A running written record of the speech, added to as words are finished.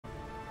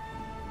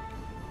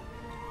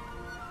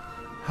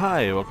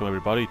Hi, welcome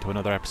everybody to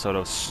another episode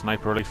of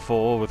Sniper Elite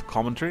 4 with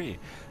commentary.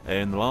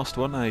 In the last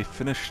one I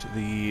finished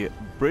the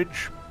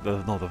bridge, the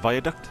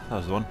viaduct, that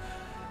was the one.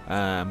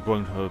 I'm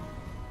going to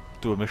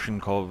do a mission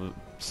called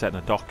Setting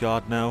a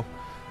Dockyard now.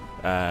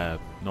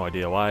 No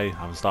idea why, I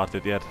haven't started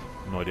it yet,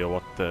 no idea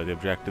what the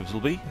objectives will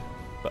be,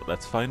 but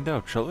let's find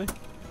out, shall we?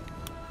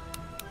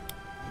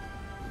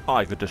 Oh,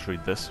 I could just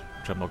read this,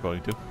 which I'm not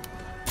going to.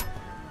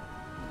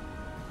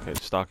 Okay,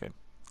 start game.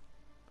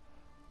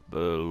 The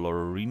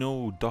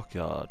Lorino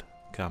Dockyard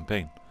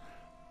campaign.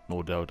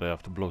 No doubt I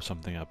have to blow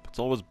something up. It's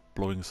always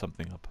blowing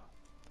something up.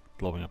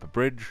 Blowing up a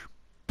bridge,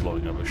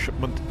 blowing up a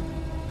shipment.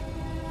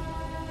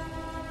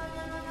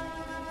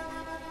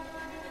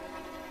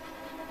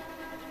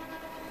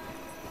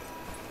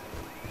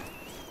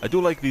 I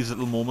do like these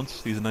little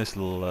moments, these are nice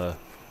little,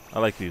 I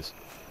like these.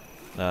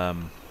 They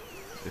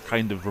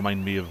kind of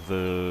remind me of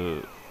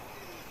the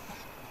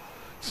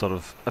sort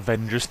of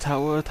Avengers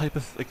Tower type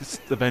of, like it's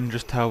the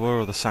Avengers Tower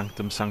or the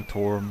Sanctum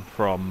Sanctorum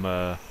from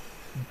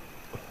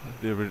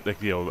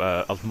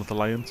Ultimate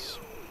Alliance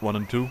 1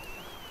 and 2.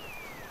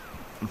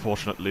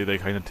 Unfortunately, they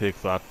kind of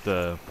take that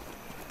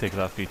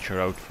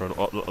feature out for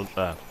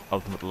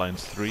Ultimate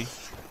Alliance 3,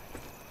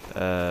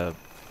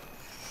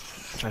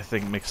 which I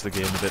think makes the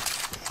game a bit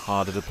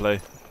harder to play.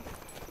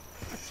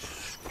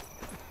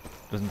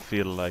 Doesn't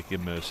feel like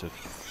immersive.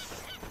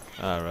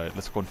 Alright,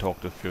 let's go and talk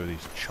to a few of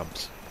these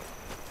chumps.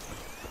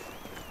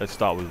 Let's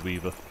start with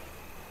Weaver.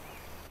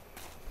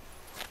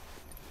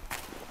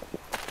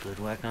 Good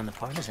work on the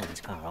partisans,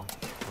 Carl.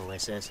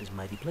 OSS is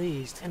mighty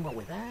pleased. And what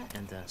with that?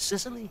 And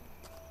Sicily?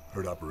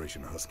 Heard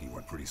Operation Husky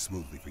went pretty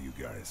smoothly for you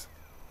guys.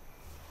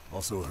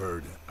 Also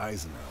heard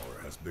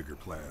Eisenhower has bigger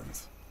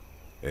plans.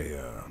 A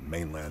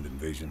mainland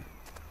invasion.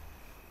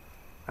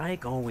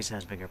 Reich always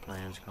has bigger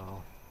plans,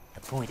 Carl.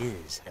 The point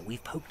is that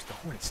we've poked the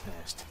hornet's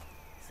nest.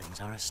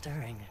 Things are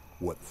stirring.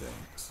 What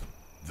things?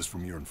 This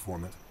from your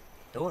informant?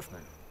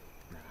 Dorfman?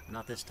 Nah,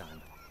 not this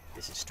time.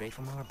 This is straight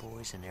from our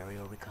boys in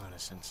aerial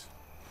reconnaissance.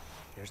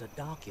 There's a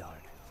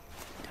dockyard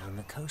down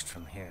the coast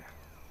from here.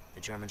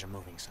 The Germans are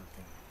moving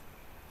something.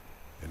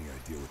 Any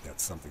idea what that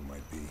something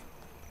might be?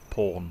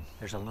 Porn.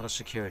 There's a lot of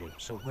security,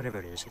 so whatever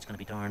it is, it's gonna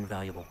be darn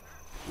valuable.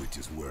 Which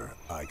is where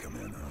I come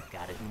in, huh?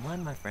 Got it in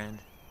one, my friend.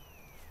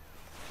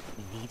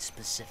 We need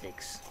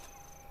specifics.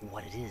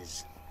 What it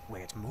is,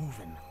 where it's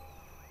moving.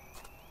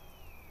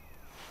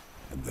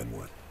 And then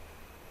what?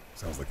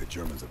 Sounds like the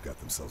Germans have got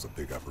themselves a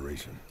big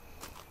operation.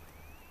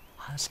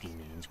 Husky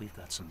means we've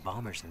got some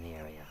bombers in the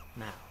area.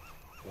 Now,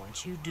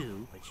 once you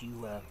do what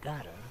you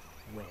gotta,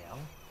 well,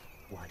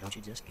 why don't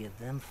you just give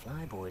them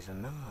flyboys a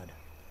nod?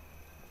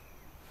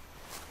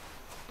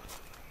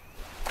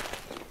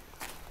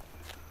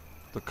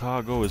 The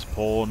cargo is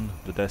porn,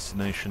 the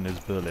destination is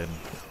Berlin.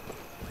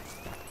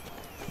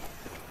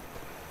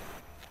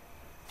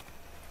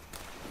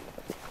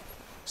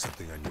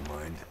 Something on your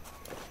mind?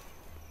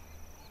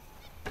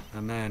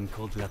 A man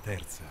called La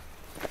Terza,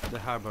 the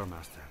harbor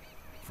master.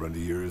 Friend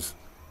of yours?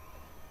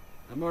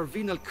 A more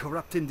venal,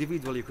 corrupt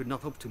individual you could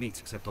not hope to meet,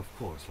 except, of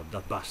course, for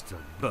that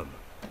bastard, Bum.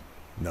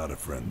 Not a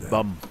friend, then.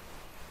 Bum.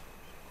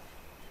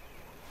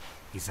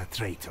 He's a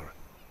traitor.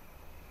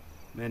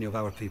 Many of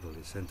our people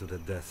is sent to their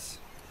deaths.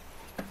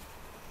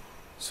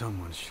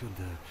 Someone should,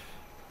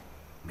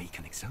 make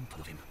an example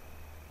of him.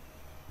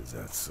 Is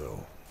that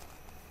so?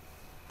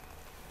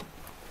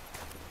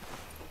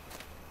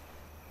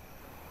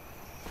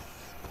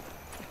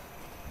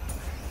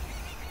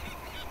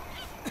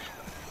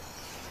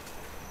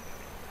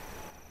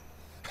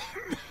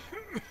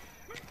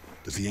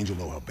 Does the Angel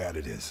know how bad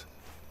it is?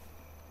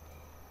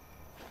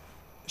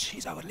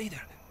 She's our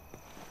leader.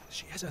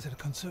 She has other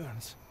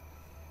concerns.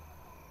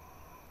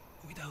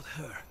 Without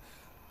her,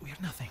 we're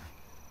nothing.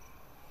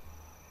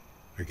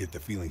 I get the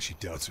feeling she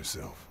doubts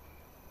herself.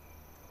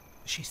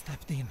 She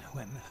stepped in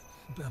when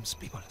Böhm's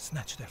people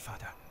snatched their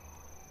father.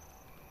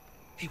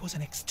 He was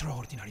an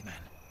extraordinary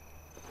man.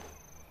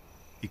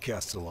 He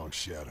casts a long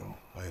shadow,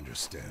 I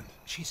understand.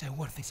 She's a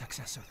worthy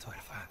successor to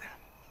her father.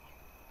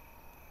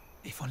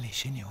 If only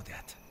she knew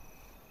that.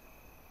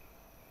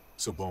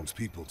 So Bohm's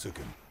people took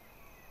him.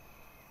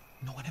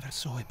 No one ever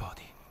saw a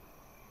body.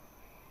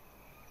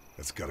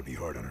 That's gotta be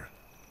hard on her.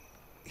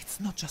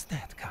 It's not just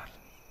that, Carl.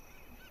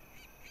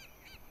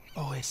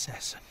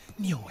 OSS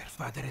knew her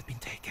father had been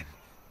taken.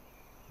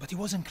 But he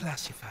wasn't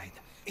classified,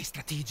 a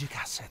strategic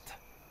asset.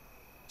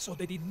 So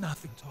they did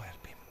nothing to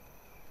help him.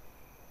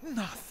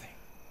 Nothing.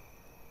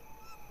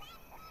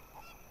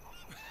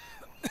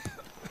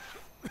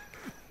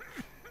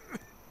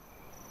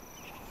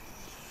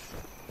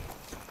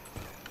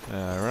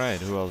 Alright,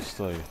 who else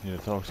do you need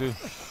to talk to?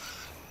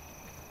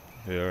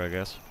 Here, I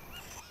guess.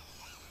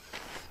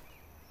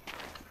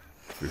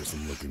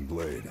 Fearsome looking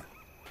blade.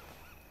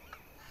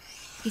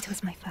 It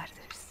was my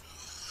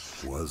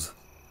father's. Was?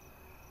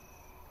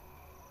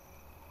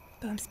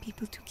 Böhm's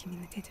people took him in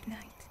the dead of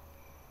night.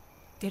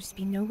 There's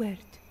been no word.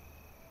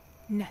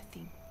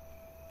 Nothing.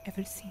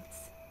 Ever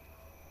since.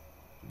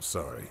 I'm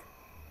sorry.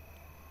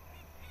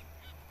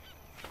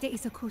 There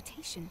is a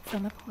quotation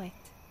from a poet.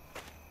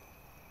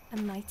 A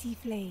mighty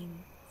flame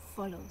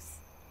follows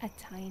a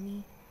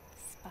tiny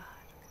spark.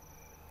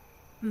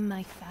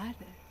 My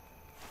father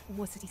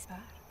was the spark.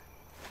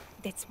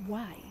 That's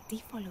why they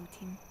followed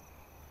him.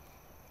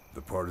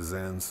 The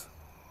partisans?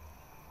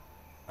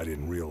 I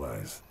didn't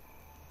realize.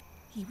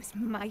 He was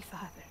my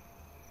father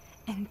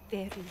and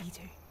their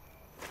leader.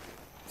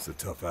 It's a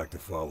tough act to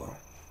follow.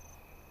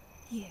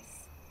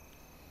 Yes,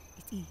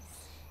 it is.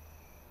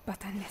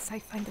 But unless I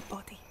find the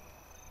body,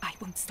 I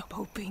won't stop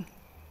hoping.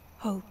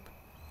 Hope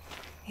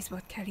is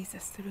what carries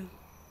us through.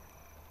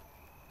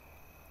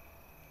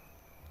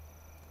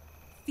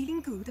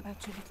 Feeling good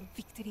about your little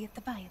victory at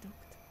the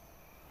viaduct?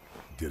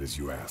 Did as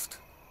you asked.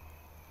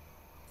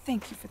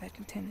 Thank you for that,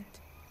 Lieutenant.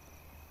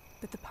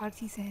 But the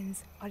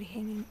partisans are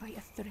hanging by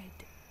a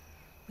thread.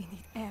 We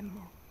need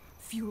ammo,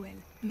 fuel,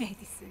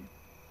 medicine.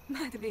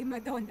 Madre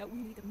Madonna, we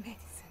need a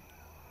medicine.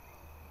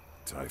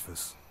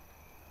 Typhus?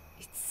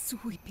 It's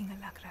sweeping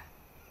Alagra.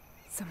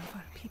 Some of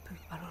our people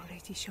are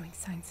already showing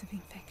signs of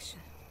infection.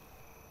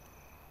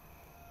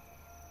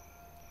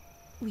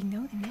 We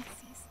know the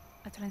Nazis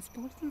are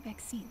transporting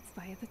vaccines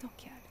via the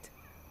dockyard.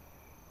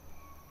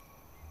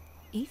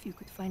 If you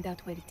could find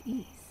out where it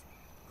is...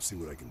 I'll see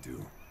what I can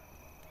do.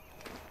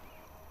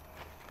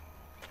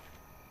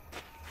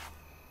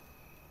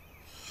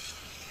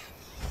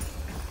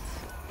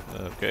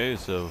 Okay,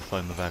 so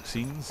find the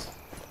vaccines.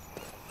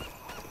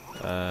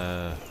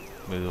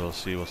 Maybe we'll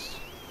see what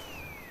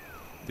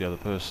the other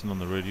person on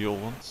the radio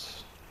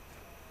wants.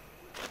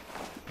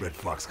 Red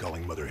Fox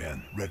calling Mother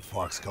Hen. Red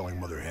Fox calling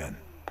Mother Hen.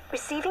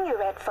 Receiving you,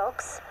 Red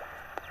Fox.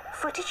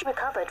 Footage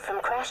recovered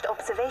from crashed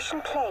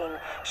observation plane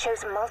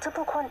shows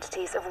multiple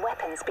quantities of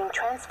weapons being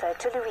transferred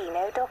to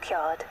Lorino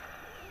Dockyard.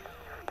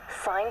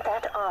 Find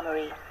that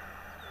armory.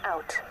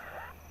 Out.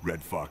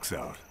 Red Fox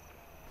out.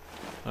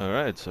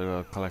 Alright, so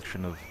a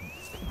collection of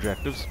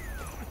objectives.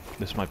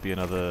 This might be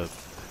another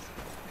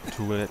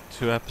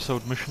two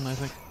episode mission, I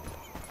think.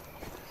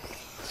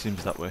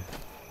 Seems that way.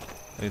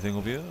 Anything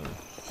over here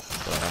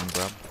that I haven't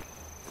grabbed?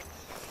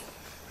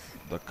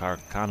 The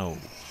Carcano.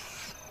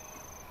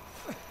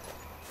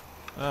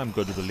 I'm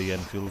good with the Lee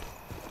Enfield.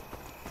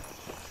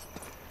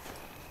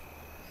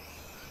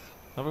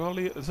 Have I got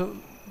Lee?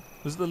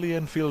 Is the Lee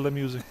Enfield the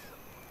music?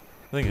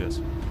 I think it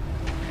is.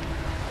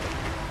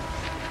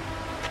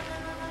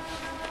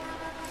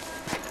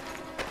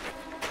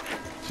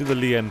 See the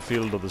Lee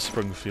Enfield or the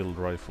Springfield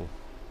rifle?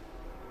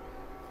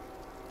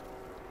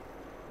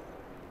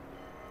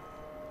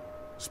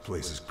 This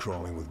place is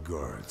crawling with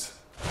guards.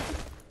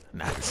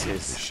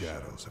 Nazis. The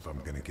shadows if I'm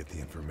gonna get the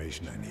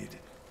information I need.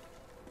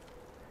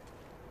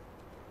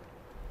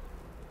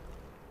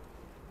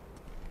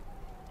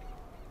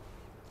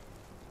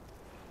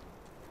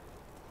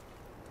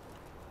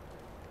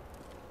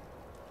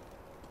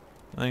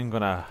 I'm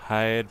gonna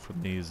hide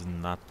from these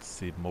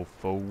Nazi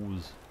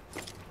mofos.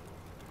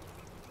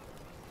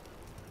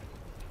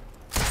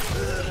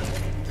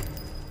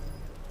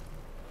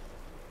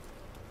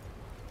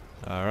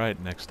 Alright,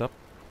 next up.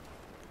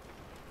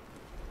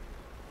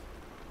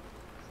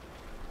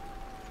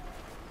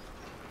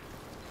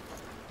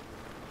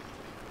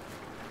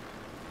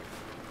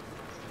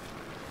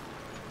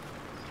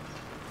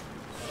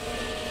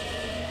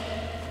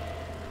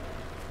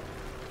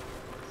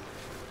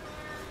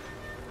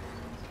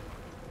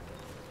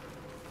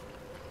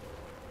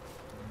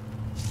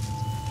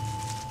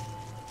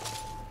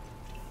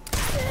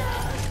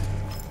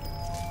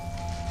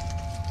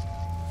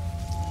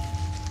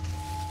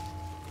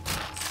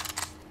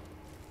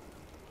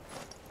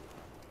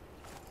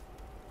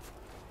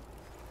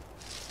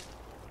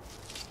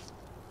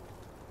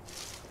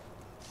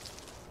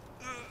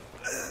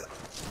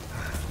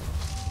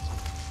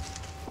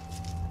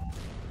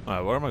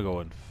 Alright, where am I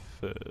going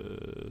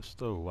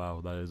first? Oh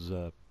wow, that is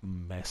a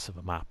mess of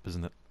a map,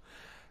 isn't it?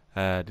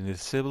 Do you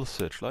disable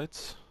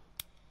searchlights?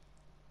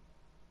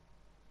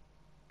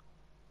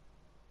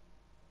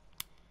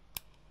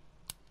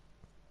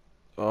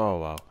 Oh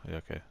wow, yeah,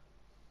 okay.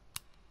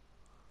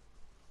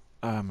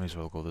 I may as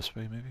well go this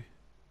way, maybe.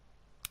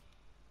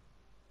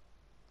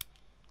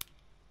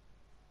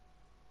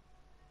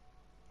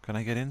 Can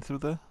I get in through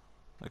there?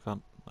 I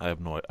can't. I have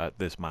no.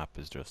 This map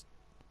is just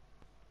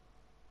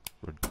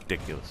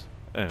ridiculous.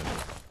 Anyway.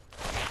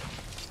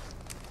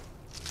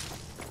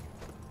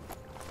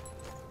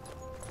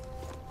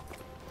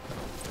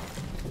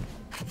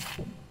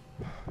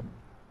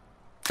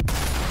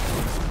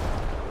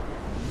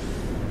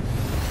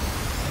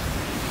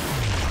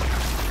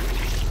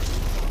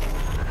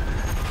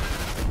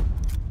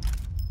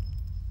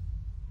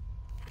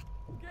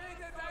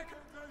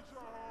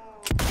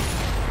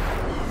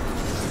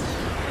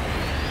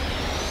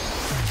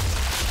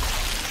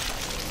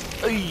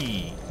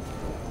 Hey!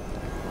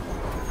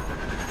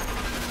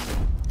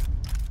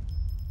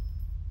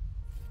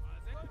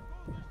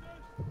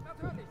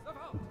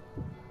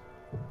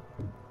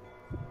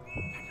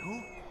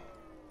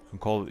 You can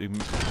call it. You can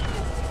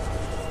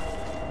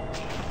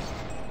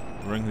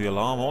ring the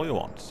alarm all you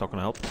want. It's not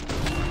gonna help.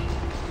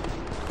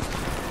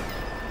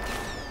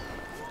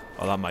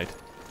 Oh, that might.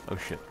 Oh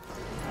shit.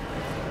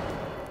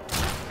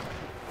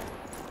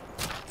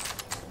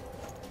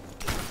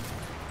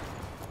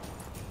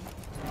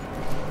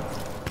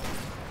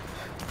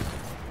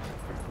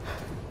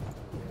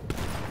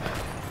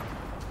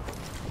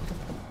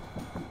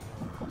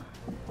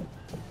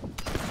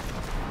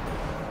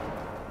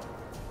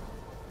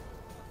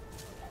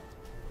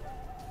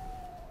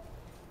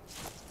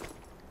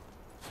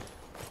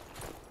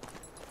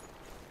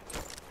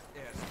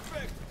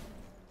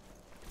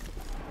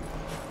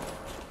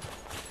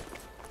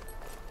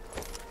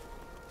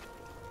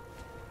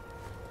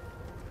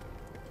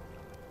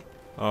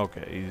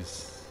 Okay,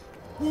 he's...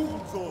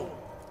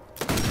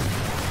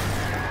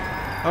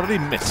 How did he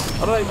miss?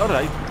 How did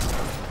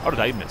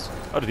I miss?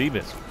 How did he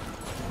miss?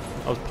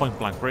 That was point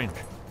blank range.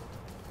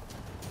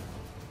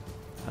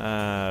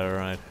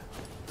 Right.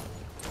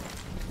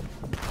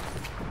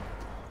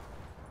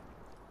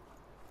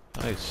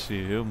 I see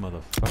you,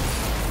 motherfucker.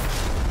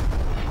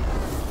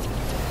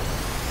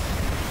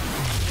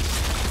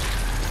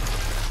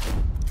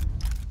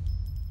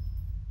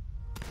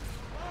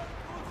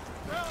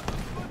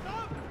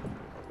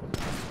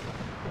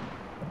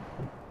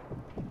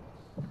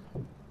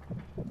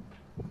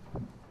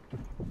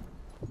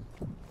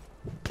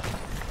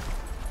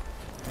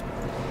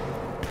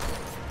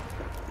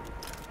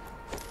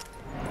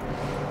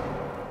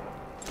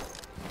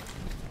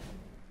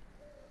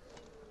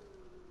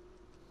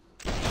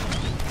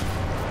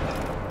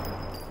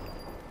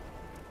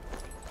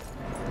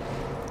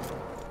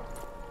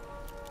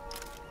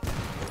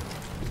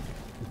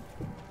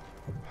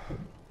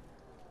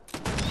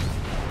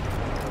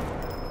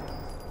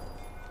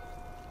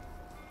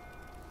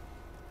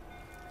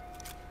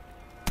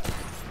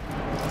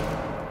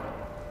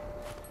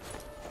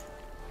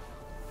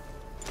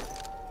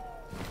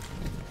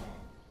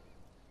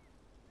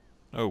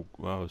 Oh,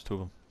 wow, there's two of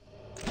them.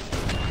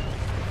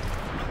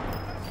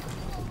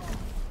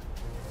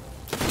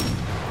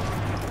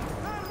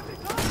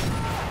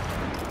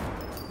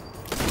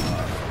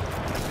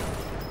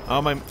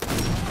 Oh my...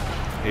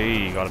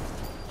 Hey, got him.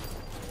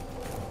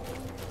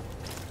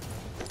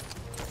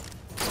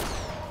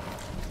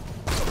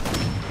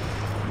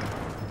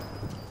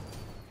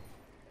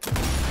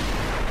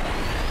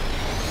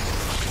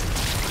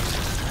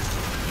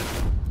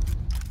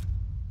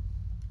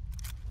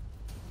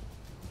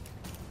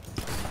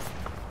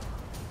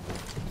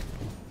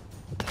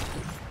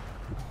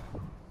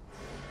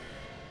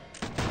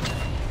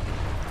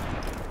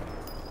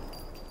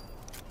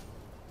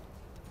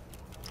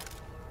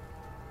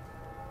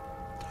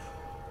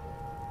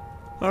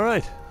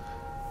 Alright,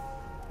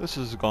 this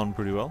has gone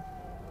pretty well.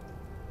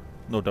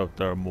 No doubt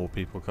there are more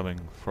people coming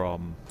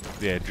from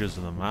the edges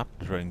of the map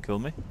to try and kill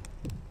me.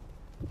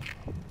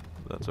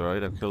 That's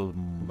alright, I've killed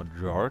the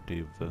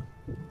majority of the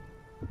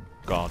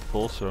guard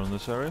force around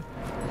this area.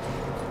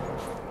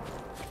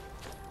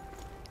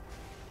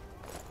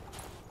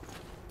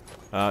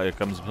 Here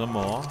comes some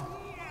more.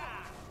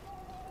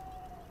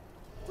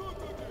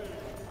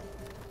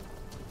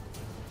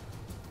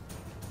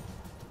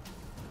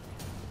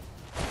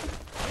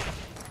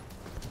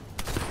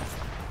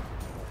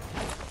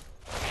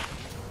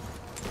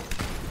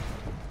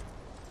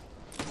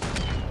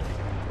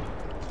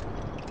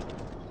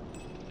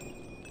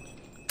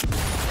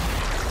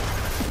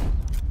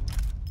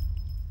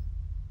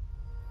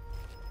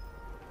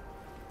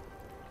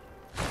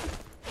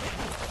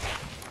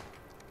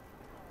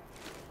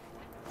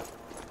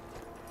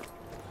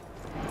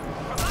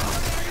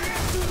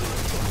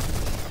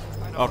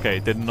 Okay,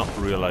 did not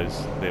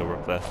realize they were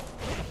up there.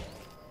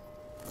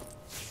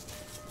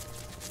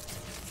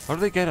 How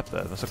do they get up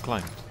there? That's a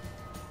climb.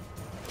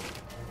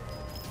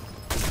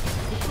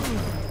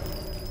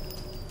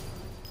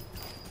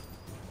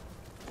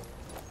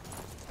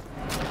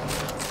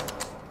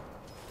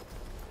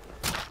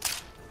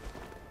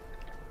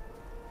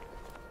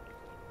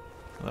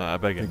 I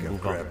beg you. I've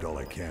grabbed all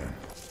I can.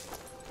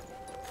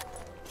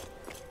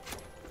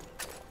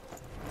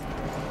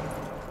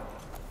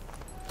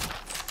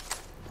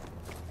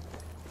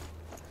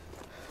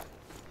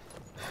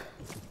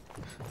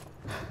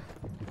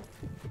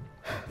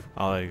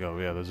 Oh, there you go.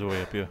 Yeah, there's a way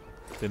up here.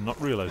 Did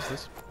not realize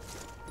this.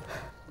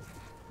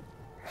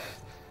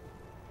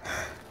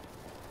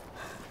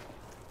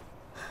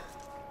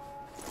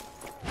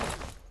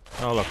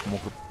 Oh look,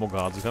 more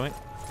guards are coming.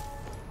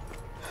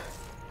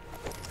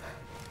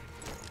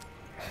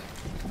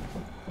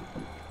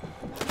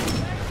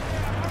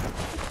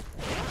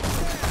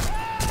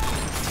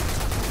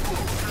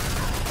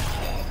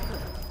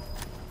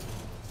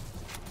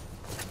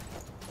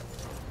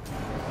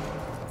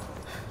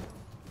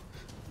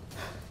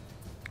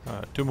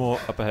 Two more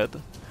up ahead.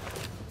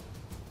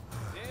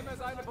 Nehme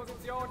seine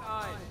Position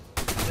ein.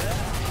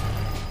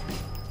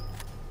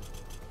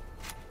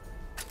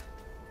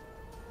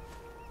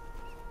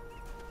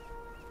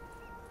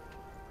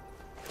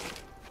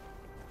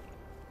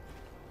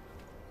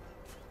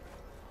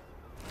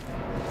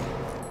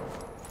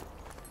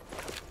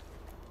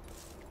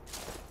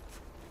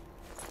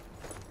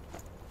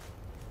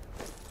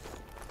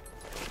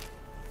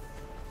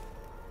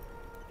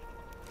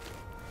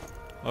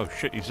 Oh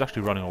shit, he's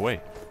actually running away.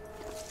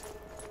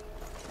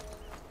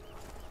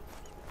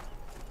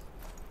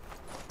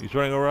 He's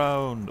running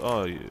around.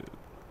 Oh, you.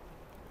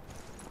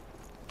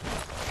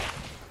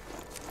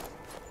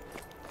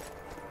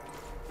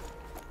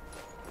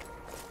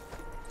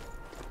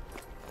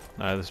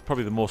 This is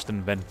probably the most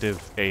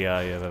inventive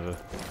AI I've ever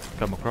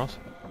come across.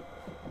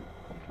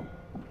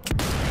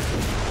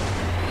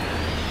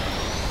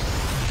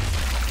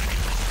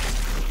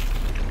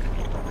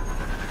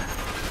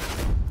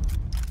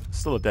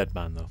 Still a dead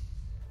man, though.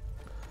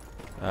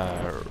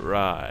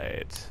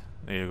 Right.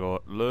 There you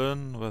go.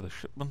 Learn where the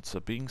shipments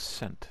are being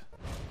sent.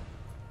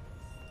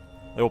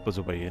 I hope there's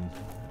a way in.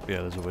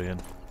 Yeah, there's a way in.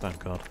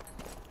 Thank God.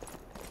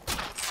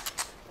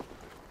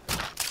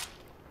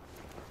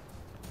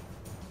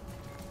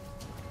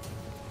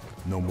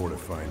 No more to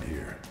find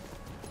here.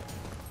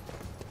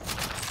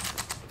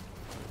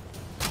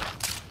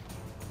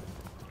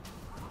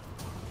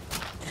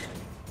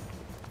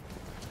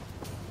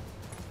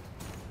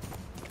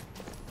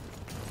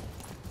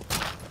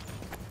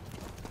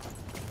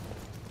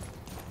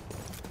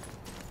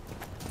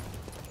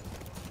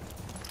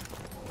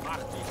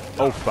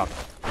 Oh fuck.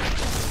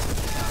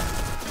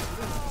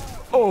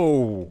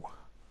 Oh!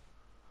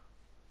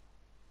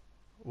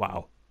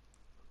 Wow.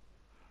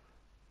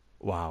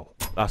 Wow.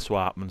 That's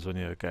what happens when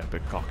you get a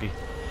bit cocky.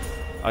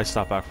 I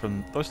step back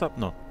from... Do I step?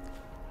 No.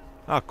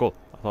 Ah, cool.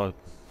 I thought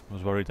I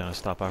was worried then I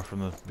stepped back from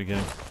the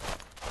beginning.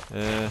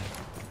 So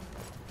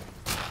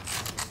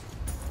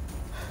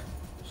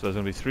there's going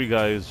to be 3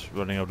 guys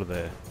running out of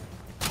there.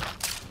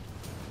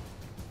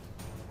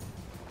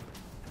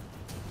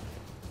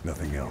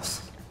 Nothing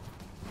else.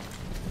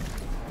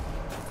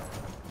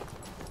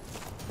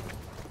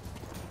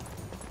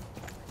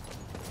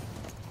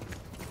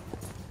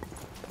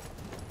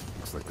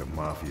 Looks like the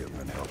Mafia have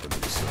been helping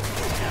themselves.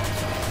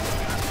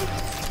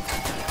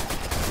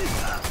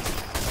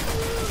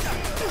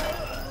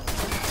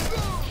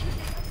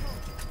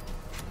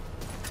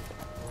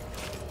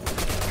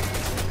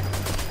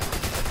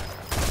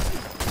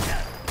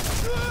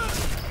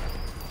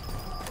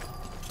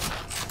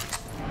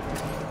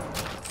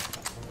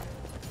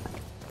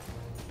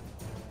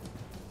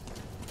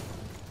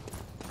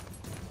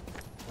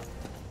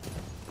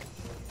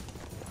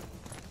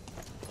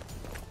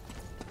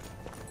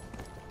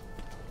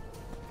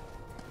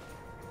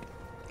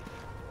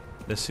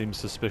 This seems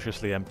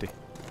suspiciously empty.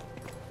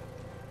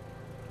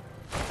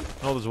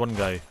 Oh, there's one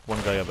guy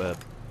up there.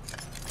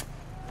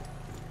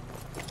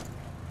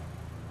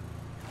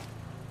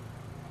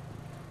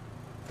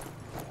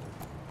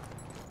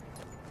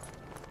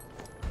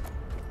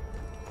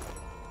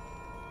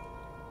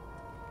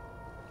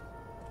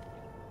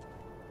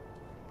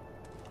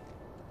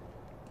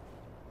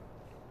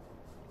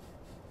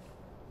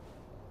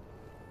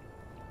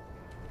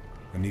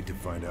 I need to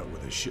find out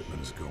where the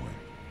shipment is going.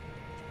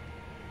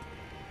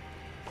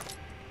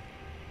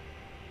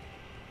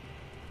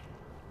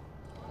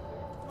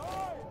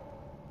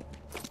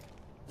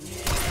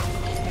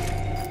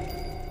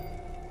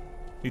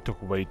 He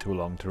took way too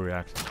long to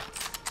react.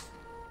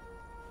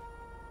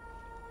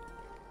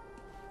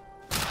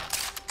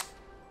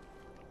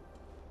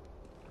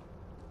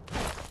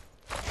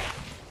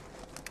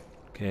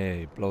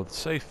 Okay, blow the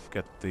safe,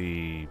 get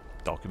the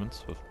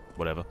documents with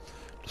whatever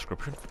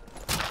description,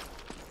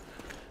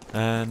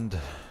 and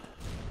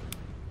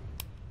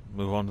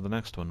move on to the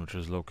next one, which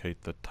is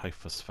locate the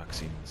typhus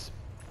vaccines.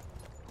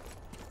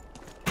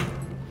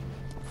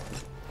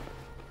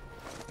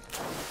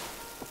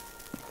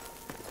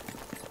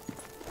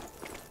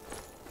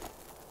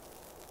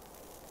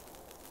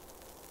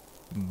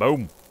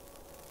 Boom!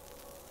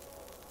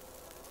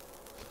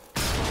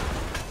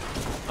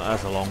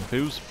 That's a long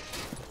fuse.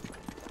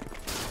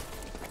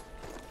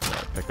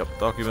 Pick up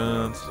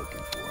documents.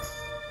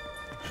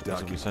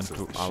 This will be sent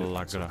to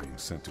Allegra. Being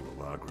sent to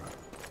Allegra.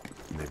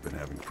 And they've been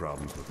having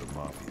problems with the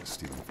Mafia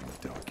stealing from the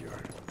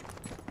Dockyard.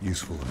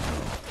 Useful to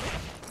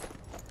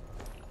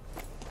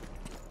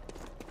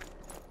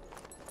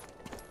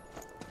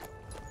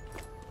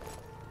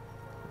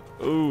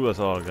know. Ooh, that's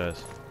all,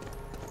 guys.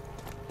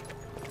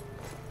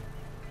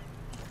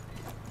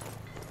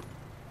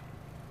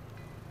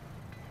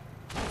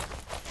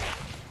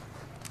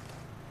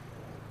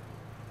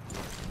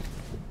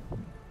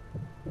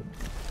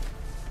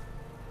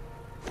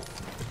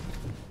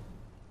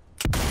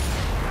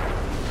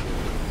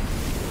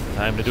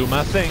 Time to do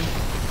my thing.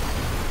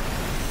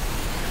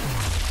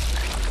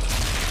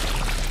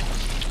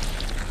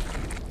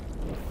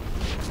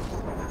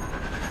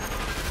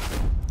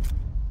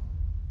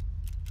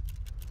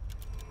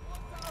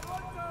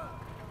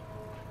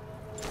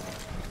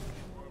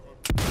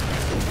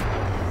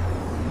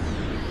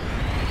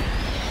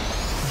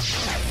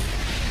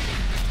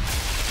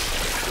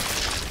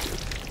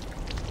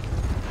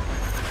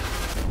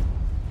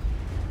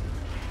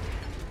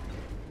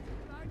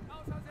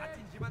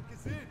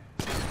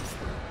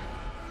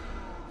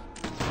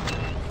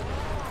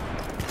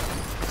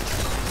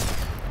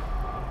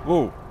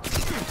 Whoa.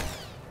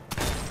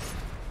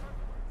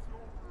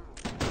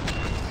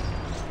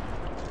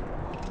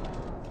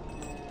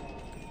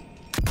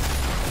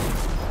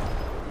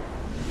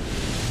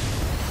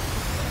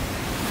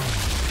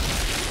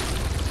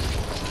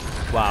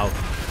 Wow.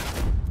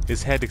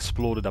 His head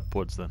exploded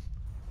upwards then.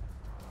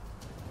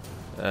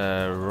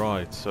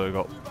 Right, so we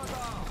got a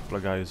couple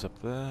of guys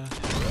up there.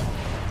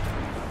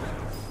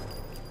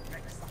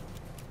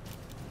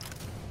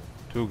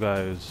 2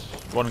 guys.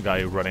 1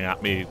 guy running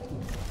at me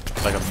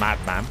like a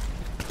madman.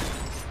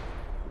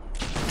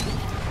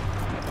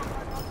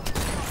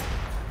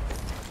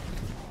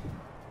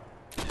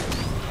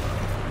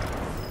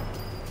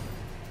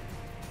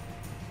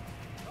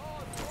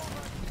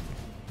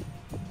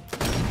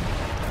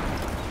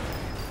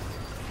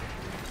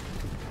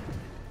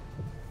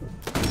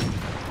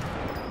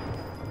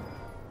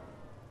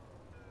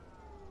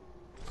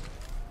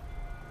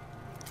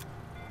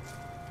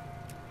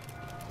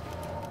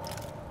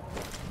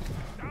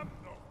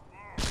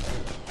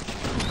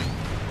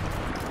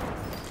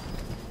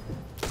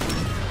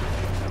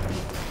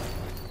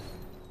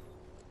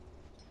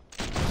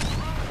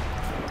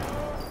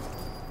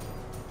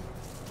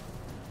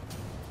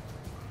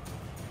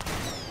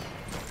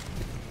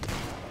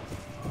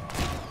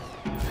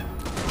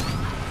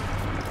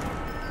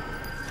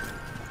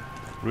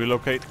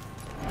 relocate.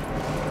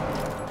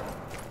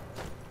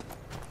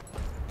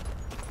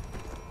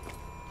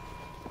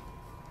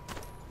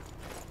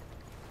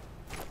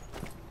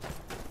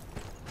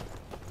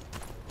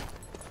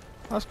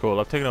 That's cool.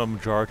 I've taken out a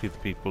majority of the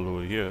people who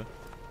are here.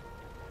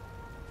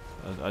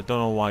 I don't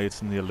know why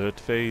it's in the alert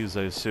phase.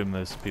 I assume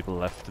there's people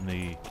left in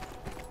the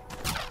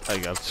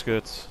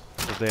outskirts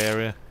of the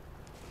area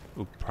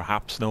who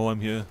perhaps know I'm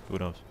here. Who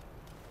knows?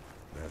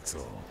 That's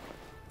all.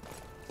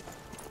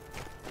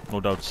 No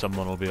doubt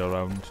someone will be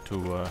around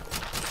to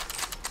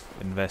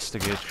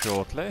investigate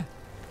shortly.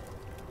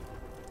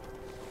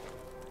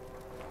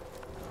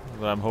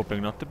 But I'm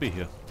hoping not to be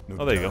here. No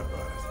Oh, there you doubt go.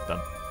 about it.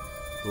 Done.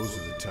 Those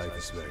are the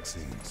typhus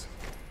vaccines.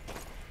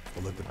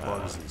 We'll let the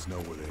partisans know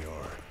where they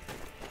are.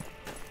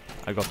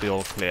 I got the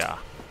all clear.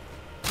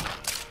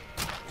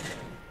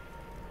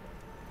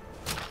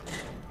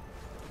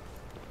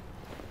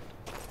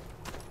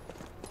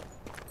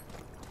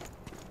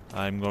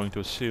 I'm going to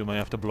assume I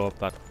have to blow up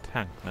that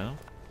tank now.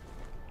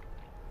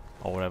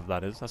 Or whatever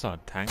that is. That's not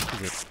a tank,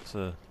 is it? It's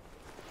a...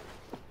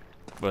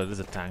 Well, it is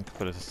a tank,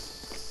 but it's...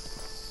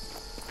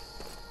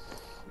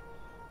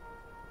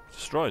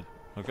 destroyed.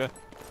 Okay.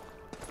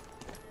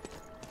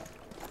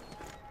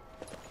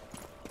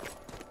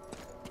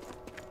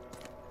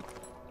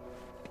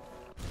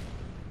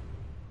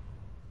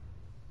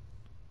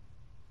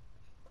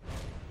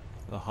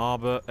 The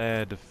harbour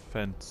air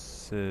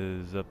defense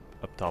is up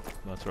top.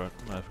 That's right.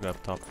 I forgot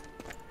up top.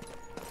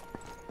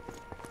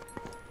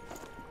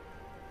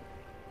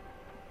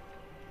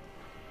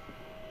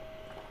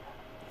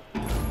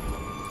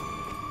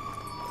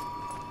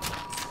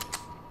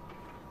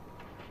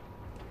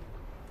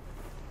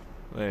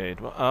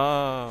 Wait. What?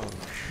 Oh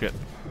shit.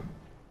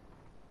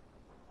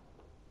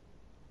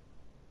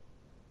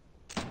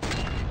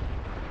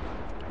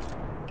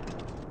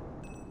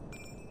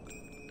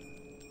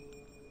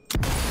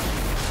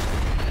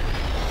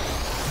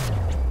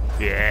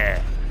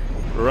 Yeah!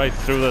 Right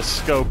through the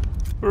scope!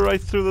 Right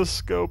through the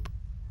scope!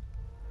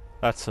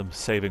 That's some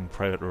Saving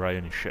Private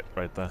Ryan shit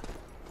right there.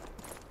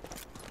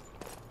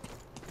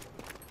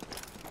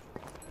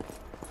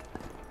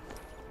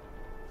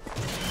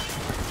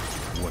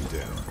 One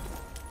down.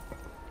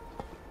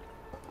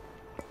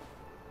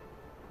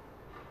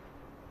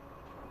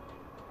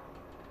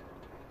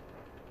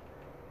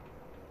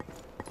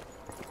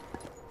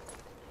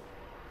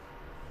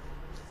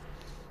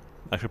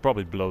 I should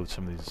probably blow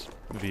some of these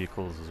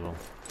vehicles as well.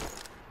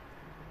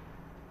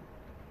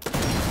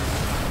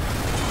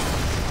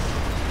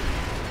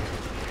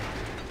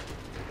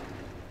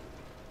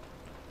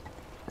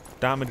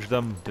 Damage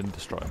them, didn't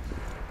destroy them.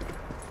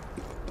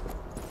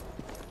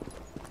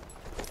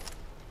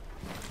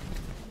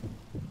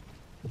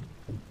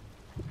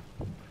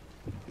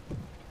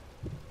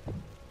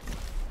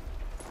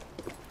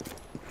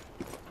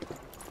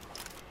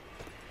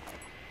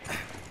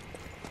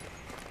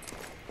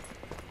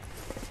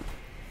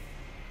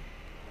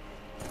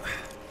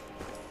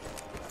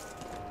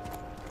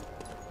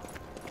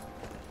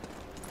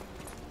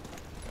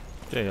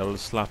 Okay, I'll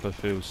slap a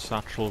few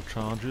satchel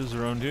charges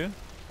around here.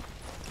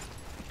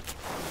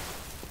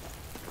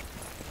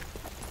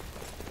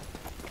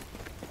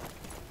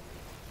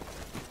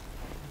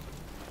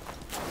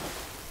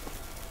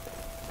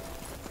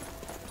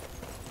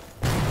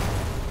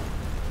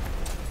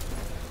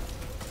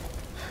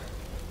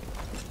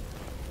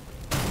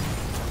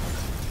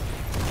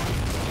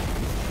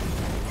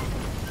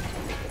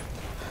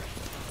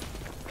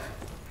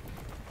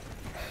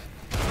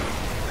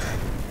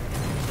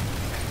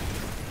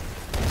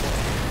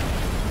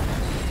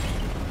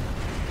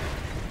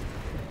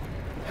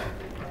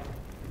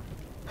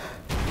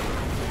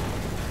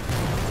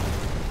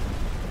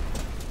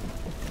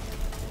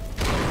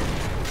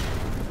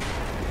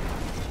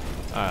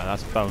 Ah,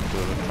 that's bound to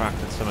have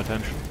attracted some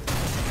attention.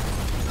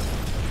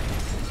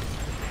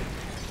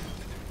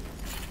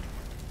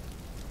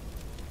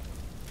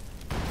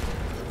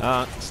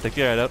 Ah, stick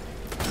your head up.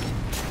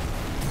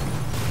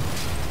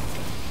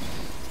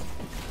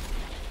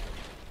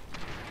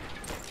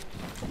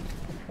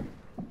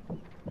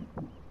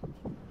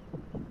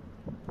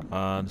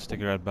 And stick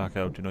your head back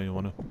out, you know you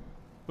want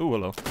to. Ooh,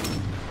 hello.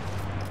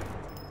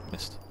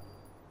 Missed.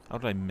 How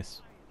did I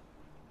miss?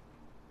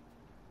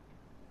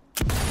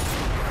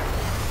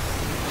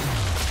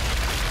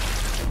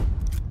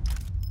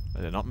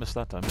 I did not miss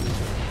that time.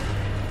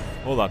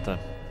 Or that time.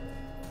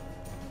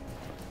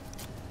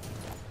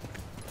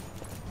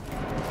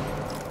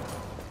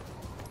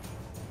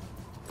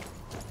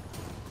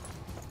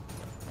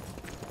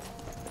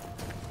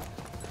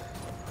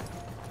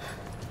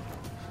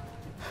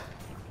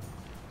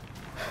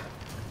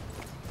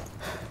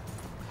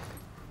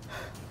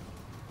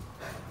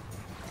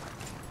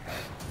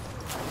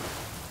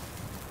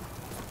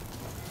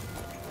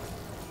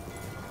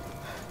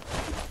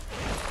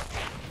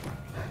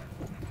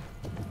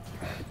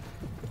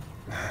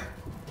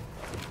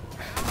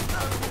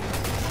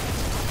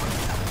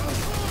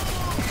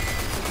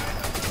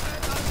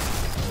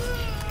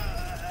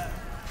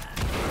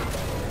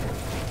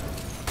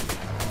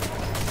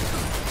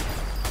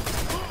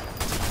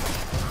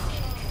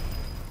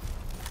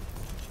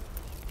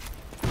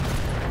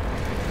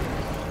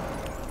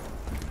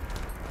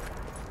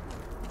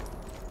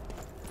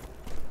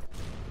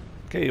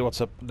 Okay,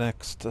 what's up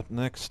next? Up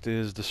next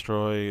is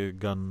destroy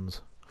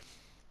guns.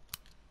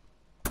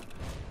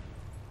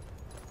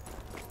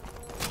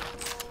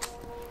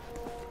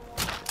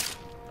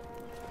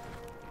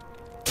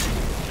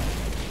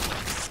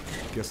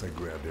 Guess I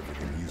grabbed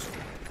everything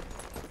useful.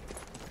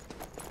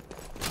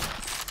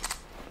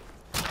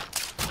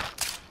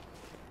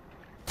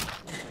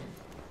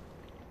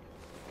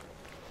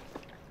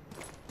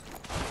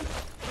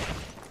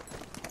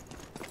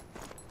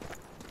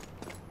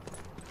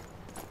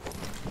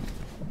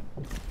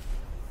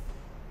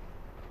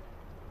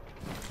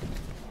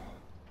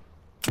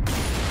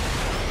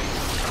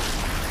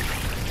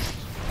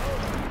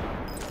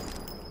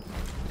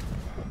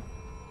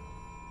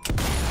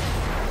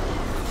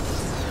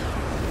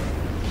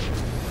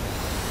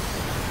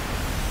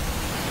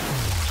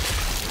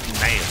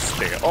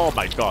 Oh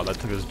my god, that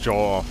took his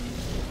jaw off.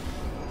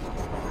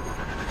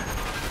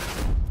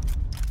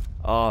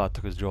 Oh, that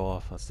took his jaw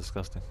off. That's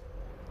disgusting.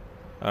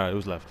 Alright,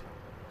 who's left?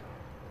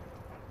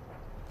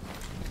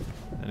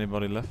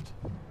 Anybody left?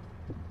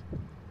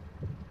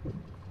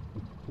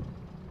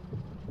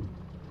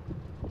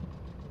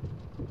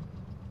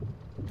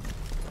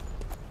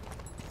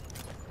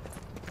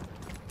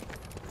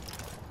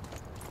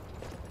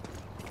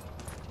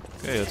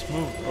 Okay, let's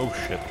move. Oh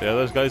shit, yeah,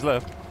 those guys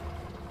left.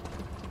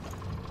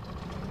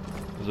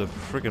 There's a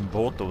freaking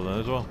boat over there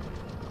as well.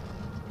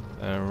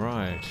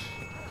 Right.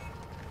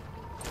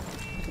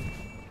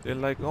 They're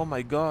like, oh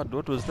my god,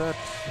 what was that?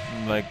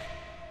 I'm like...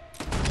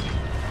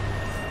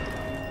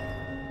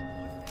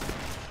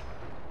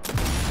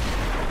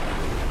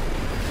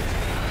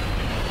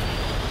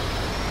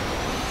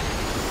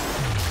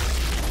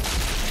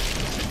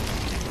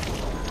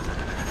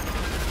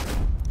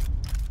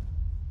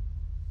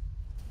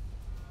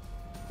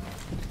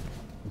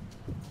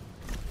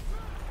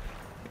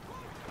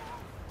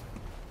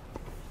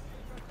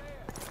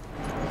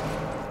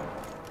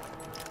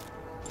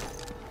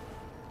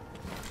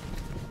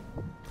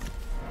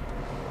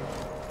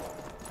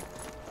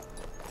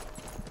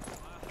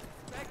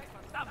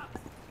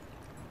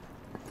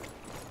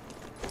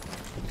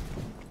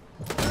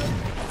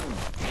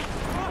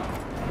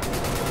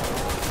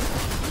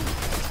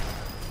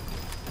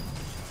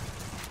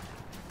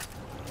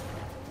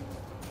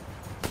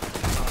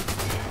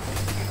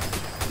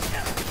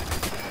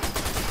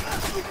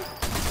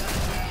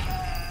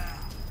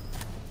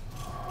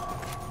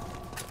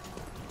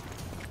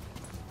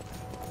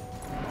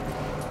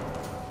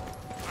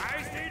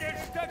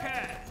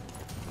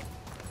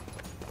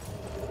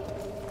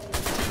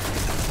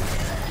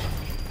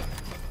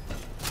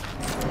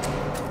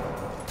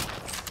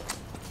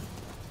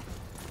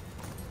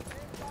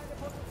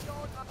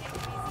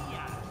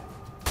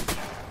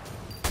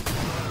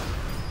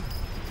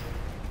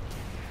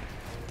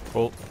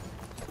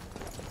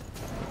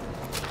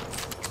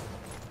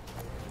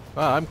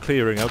 Well, I'm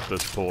clearing out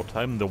this fort.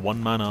 I'm the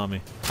one-man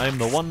army. I'm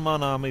the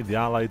one-man army the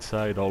Allied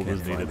side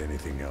always Can't needed. find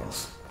anything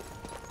else.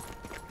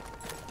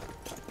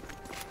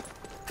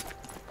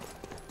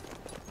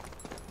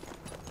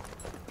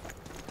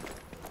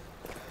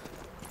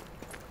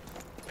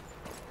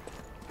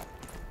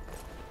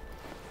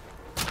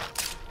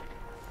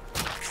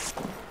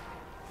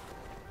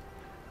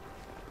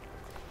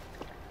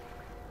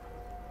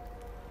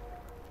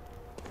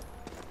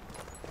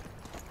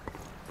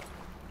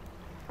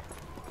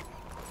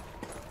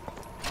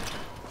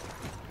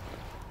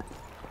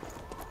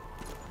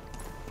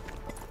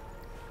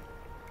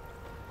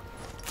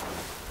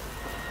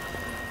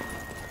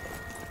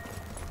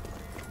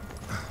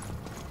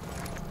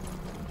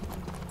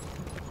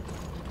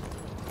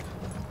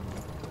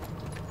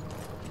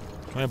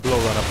 I'm gonna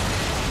blow that up.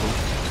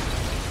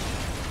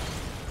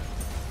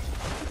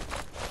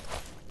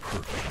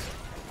 Perfect.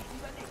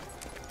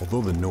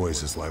 Although the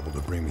noise is liable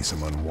to bring me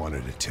some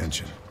unwanted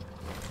attention.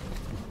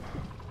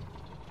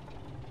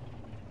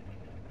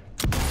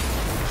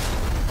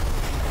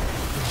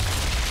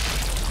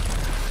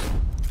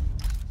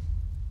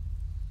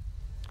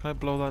 Can I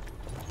blow that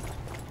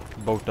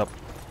boat up?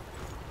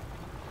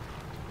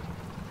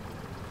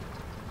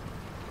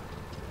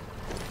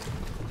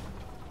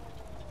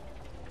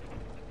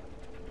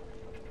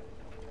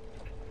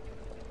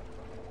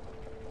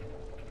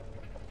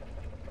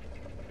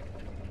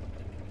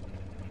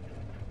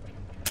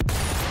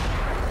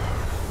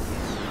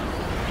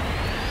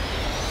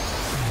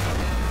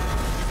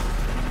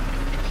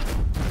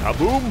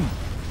 Kaboom!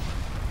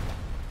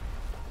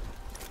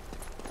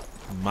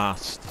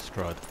 Mass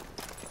destroyed.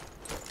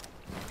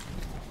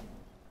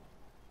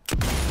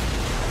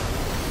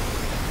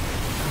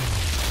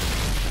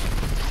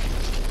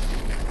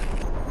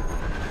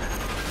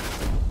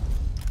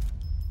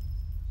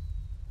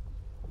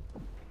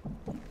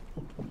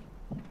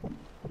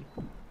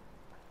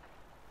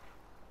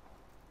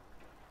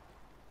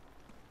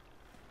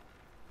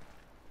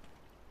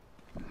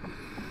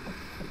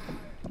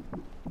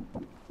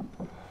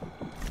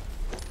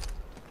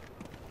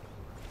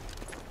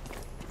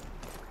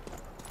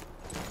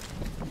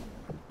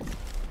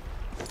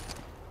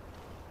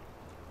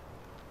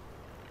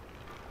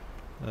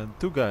 And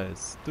two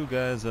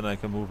guys, and I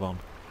can move on.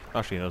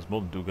 Actually, there's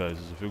more than two guys.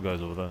 There's a few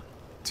guys over there.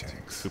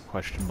 Tanks. Two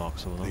question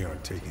marks over They there.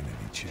 aren't taking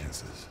any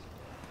chances.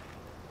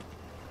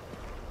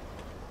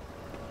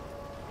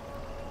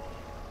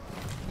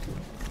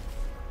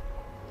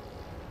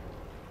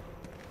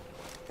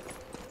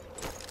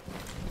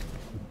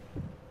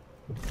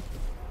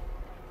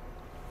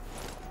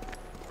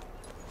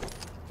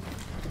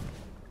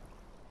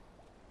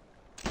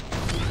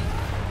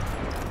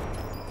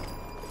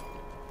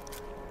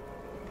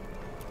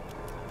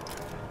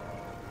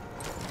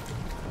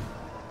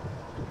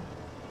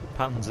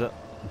 Panzer.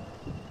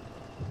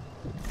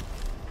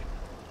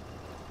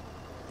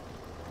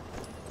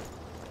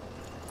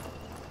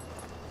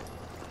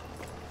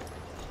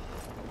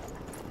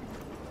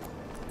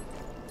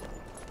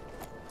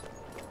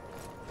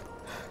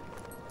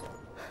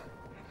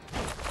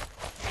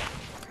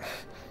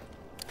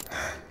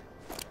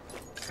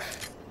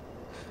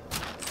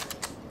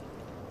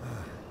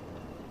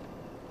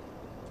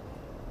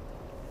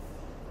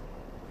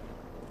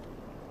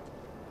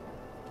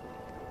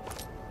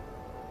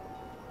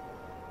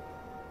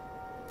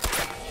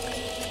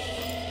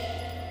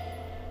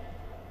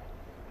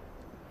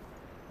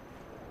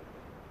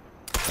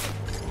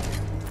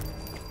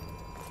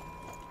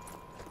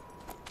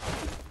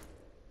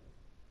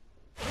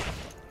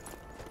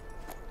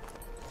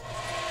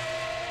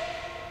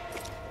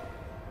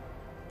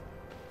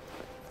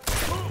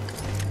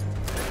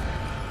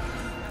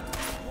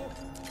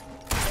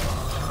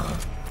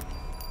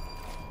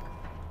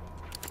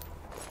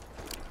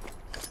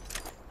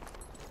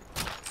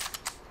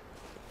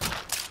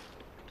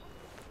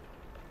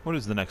 What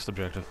is the next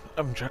objective?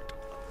 I haven't checked.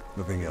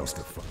 Nothing else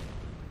to find.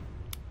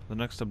 The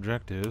next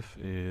objective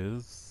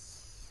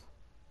is...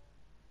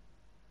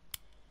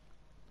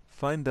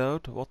 find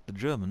out what the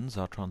Germans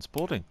are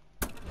transporting.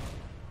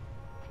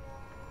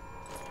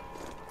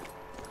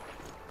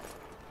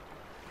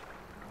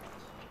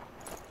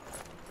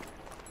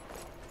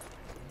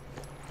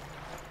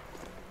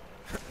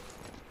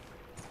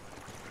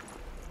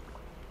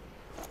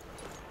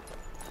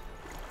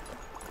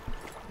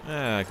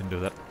 Yeah, I can do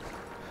that.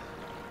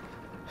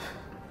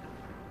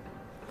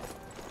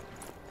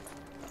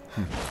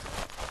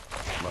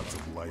 Lots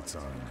of lights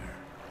on in there.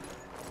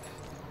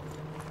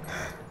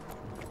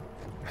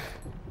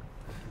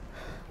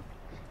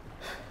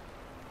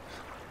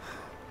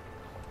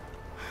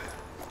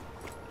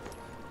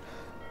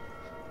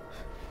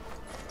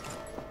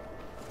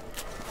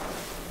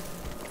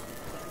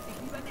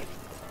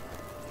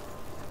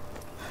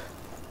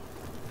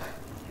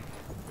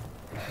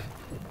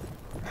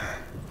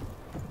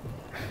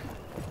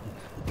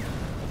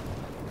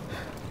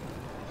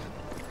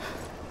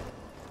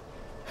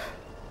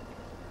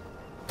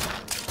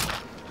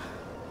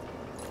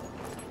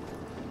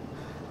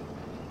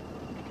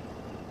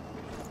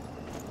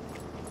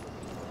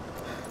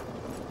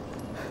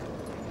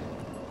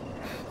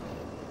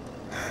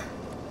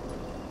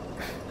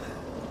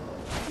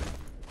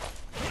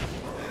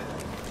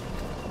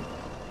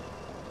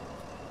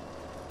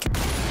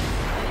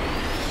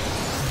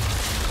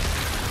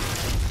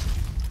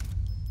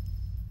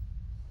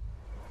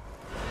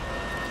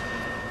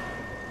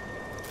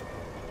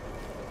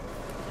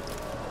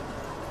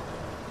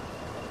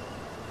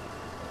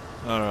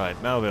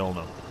 Alright, now they all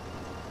know.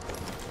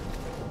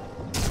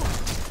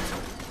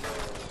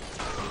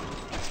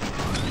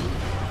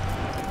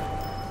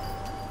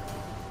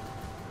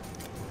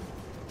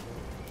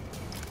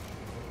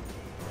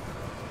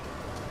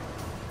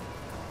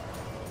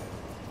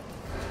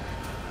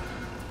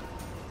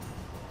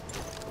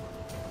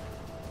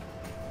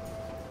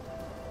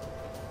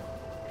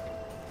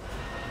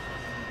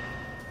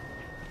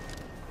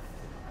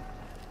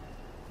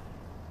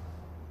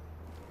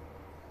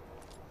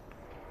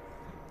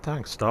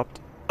 Tank stopped.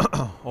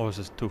 Or is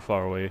this too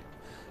far away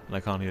and I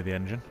can't hear the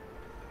engine?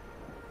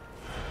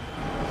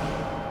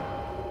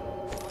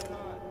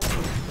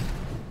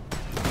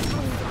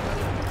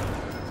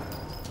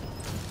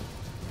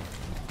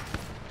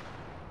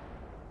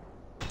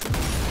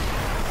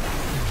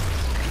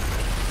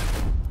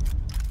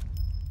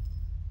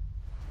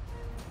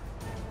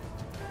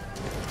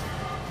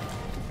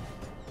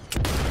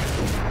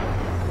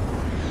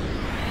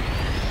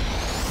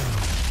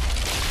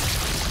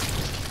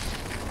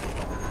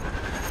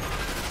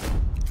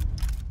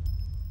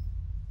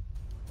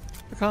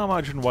 I can't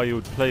imagine why you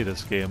would play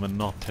this game and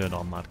not turn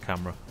on that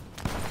camera.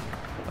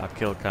 That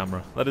kill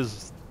camera. That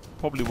is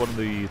probably one of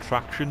the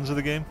attractions of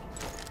the game.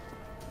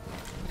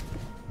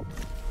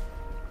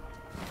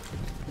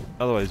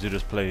 Otherwise you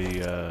just play,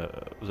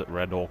 was it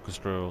Red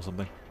Orchestra or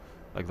something?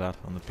 Like that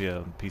on the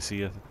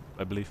PC,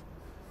 I believe.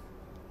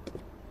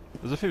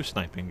 There's a few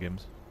sniping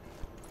games.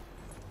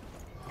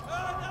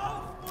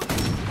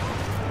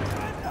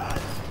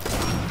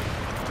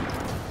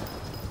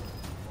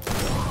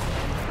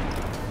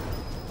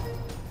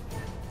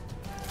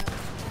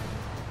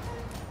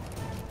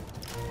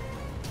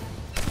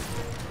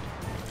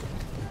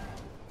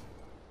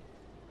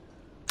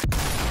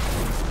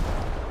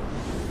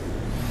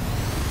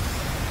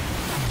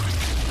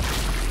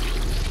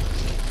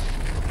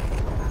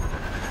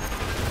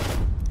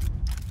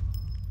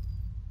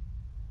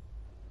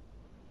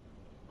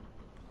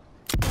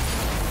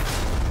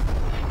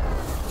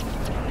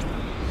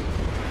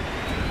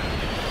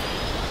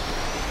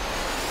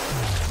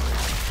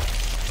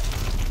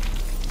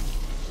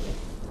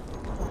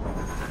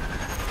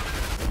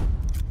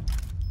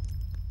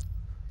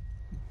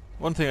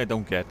 One thing I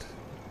don't get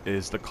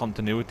is the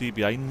continuity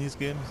behind these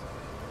games.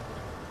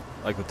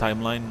 Like the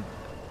timeline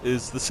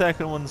is the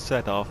second one's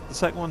set off. The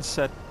second one's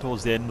set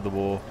towards the end of the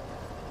war.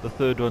 The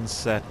third one's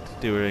set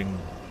during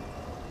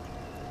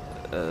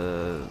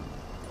the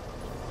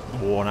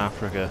war in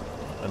Africa,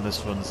 and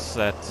this one's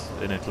set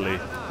in Italy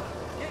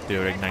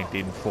during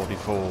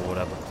 1944 or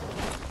whatever.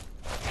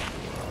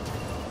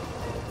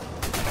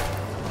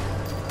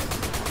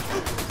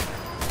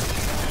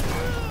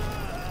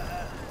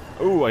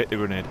 Ooh, I hit a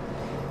grenade.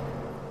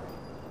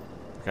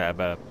 Okay, I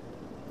better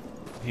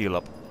heal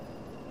up.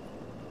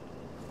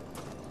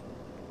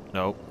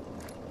 No.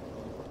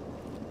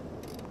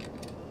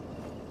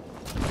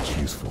 It's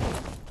useful.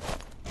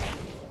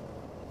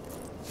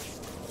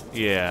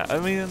 Yeah, I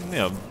mean, you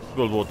know,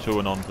 World War II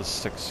and on for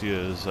 6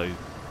 years.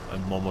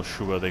 I'm almost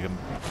sure they can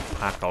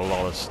pack a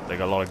lot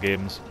of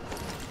games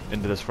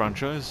into this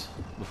franchise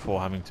before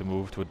having to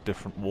move to a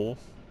different war.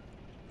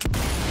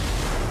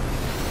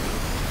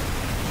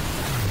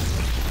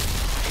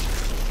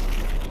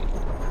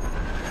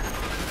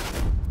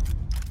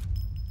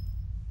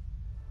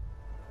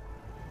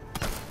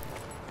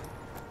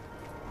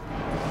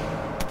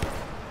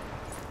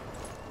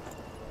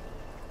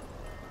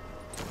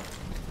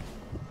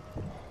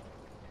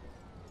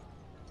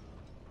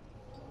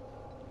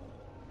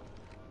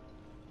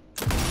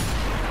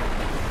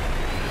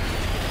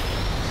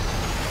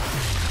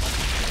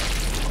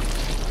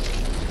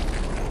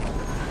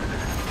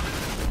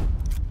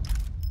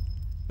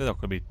 They're not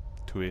going to be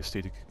too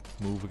hasty to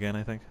move again,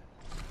 I think.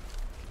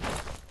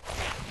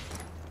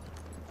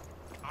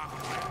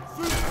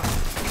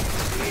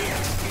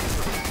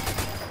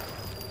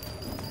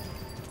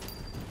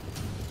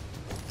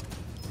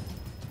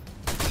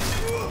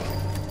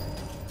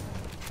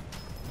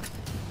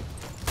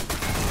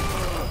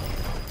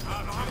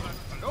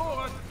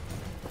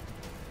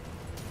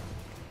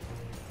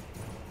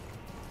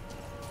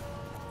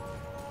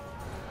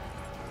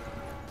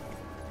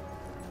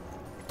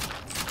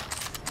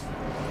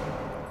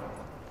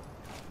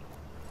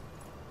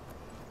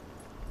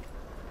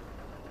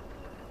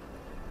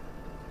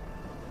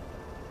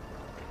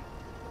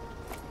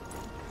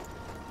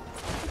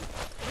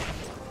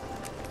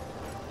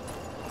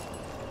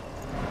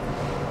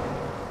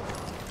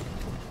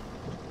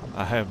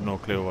 I have no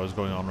clue what's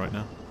going on right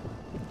now.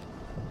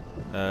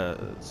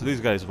 So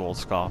these guys have all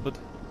scarpered.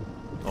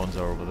 The ones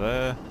are over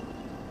there.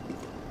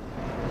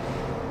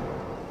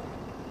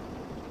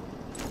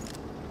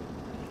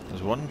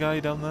 There's one guy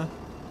down there.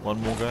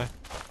 One more guy.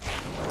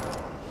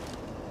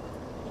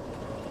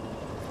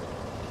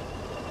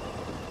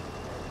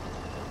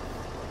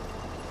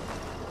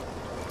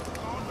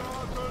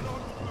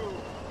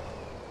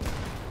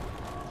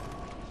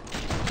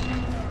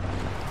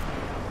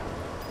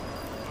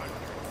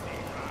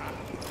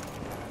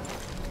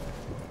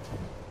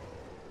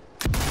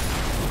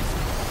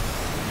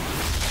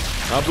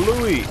 A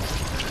bluey!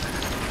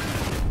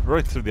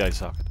 Right through the eye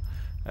socket.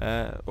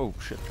 Oh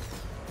shit.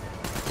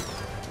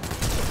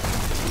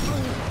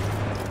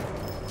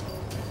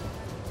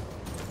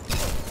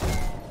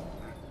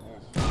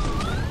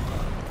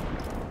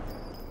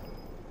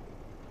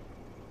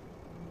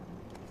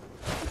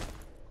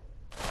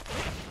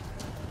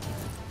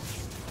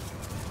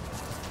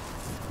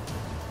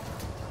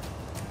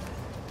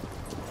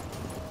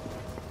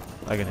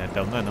 I can head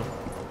down there now.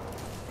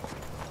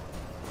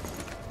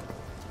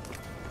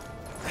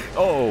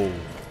 Oh!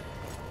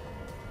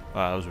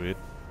 Ah, that was weird.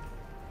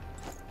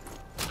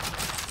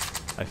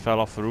 I fell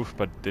off the roof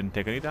but didn't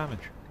take any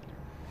damage.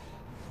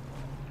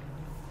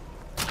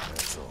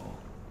 That's all.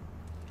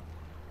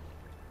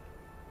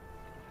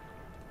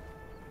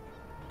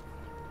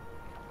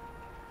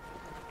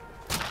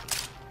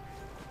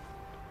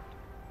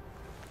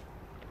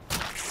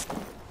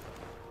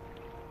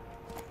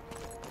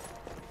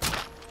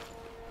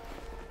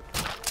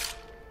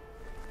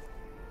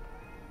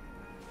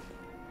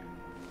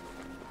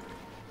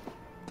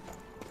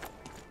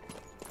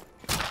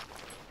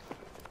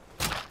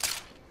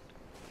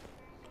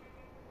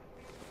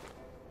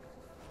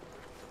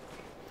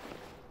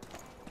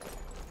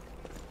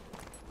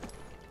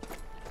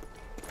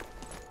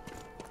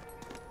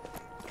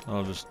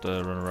 I'll just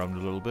run around a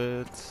little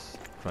bit,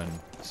 try and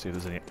see if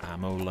there's any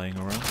ammo lying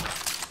around.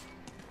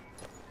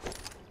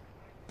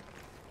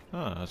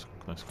 Ah, that's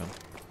a nice gun.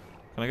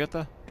 Can I get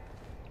that?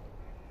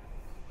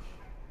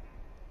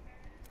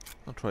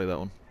 I'll try that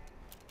one.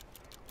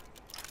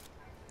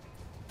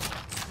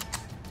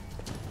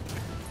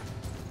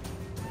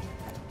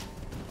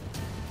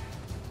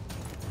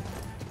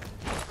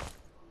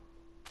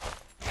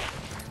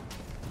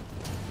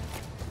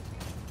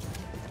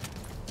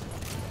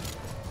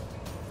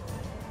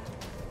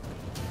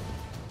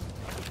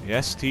 The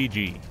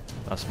STG.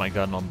 That's my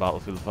gun on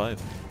Battlefield 5.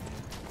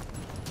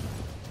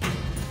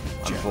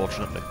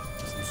 Unfortunately.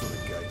 Some sort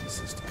of guidance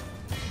system.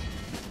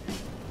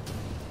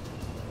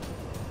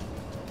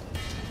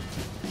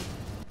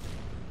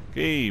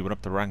 Okay, we're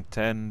up to rank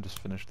 10. Just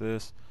finished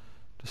this.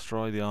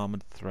 Destroy the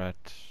armored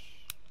threat.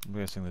 I'm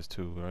guessing there's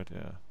two, right?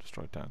 Yeah,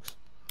 destroy tanks.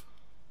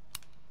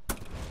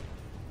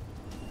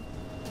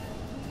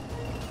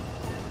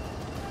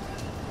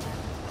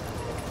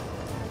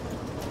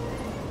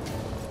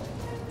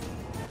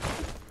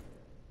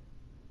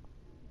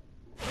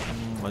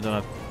 I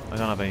don't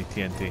have any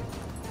TNT.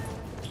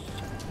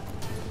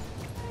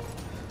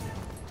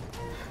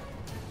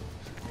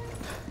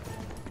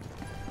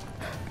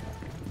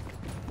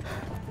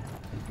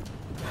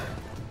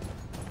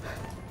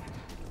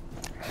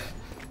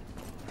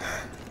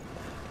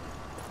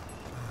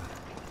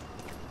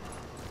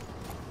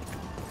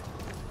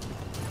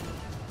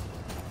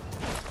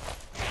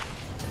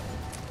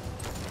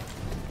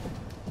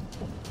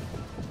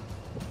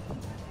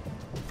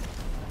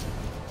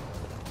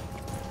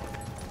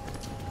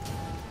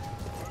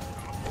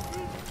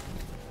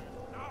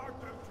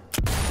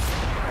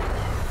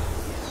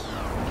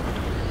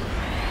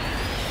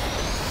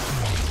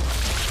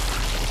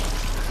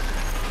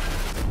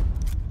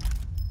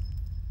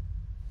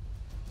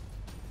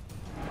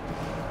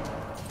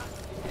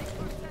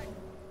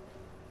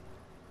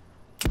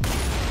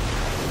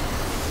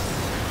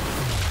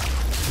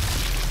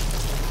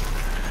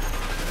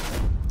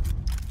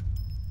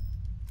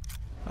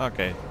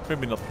 Okay,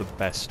 maybe not the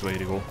best way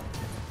to go.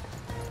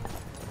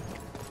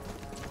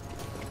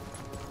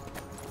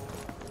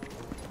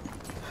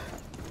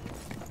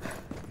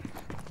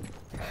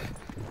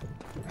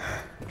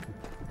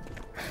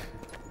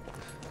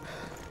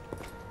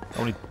 I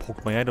only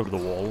poked my head out of the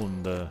wall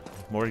and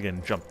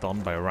Morgan jumped on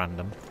by a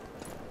random.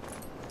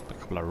 A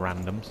couple of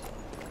randoms.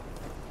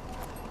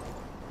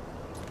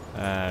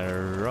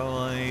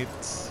 Right.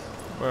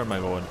 Where am I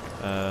going?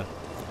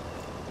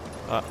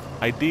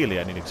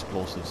 Ideally I need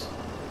explosives.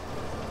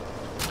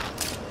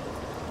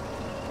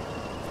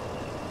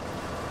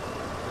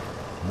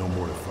 No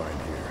more to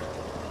find here.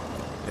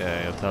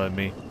 Yeah, you're telling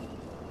me.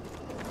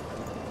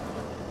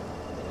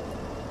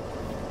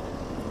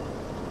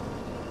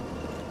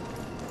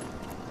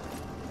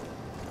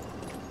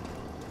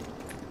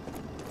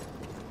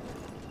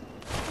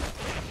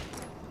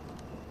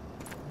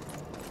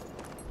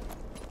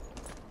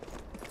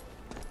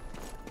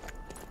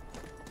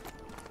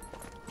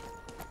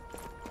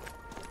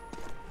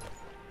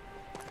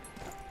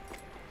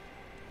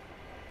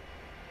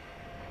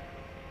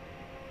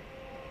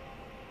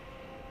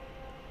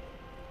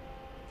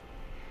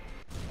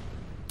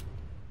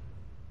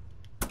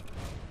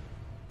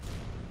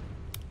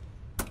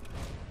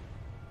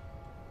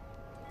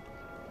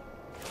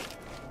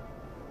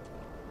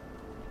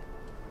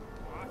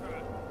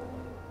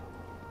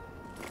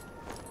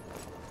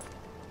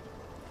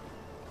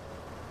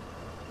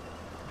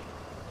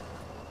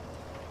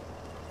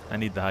 I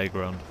need the high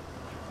ground.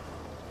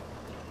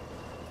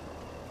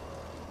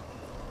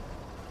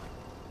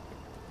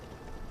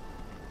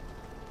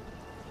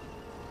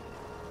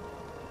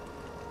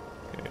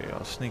 Okay,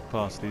 I'll sneak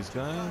past these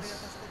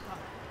guys.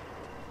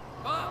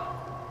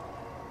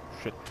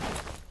 Shit.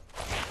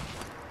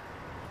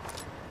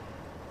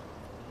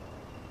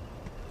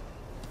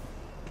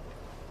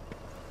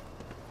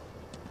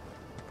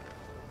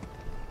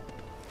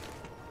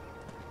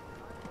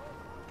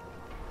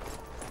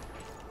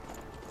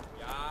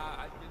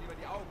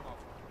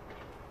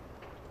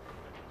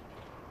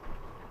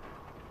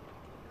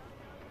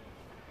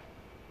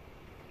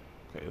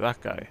 Okay,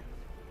 that guy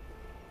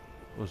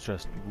was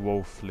just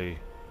woefully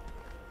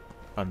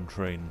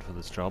untrained for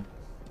this job.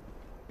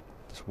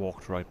 Just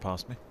walked right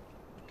past me.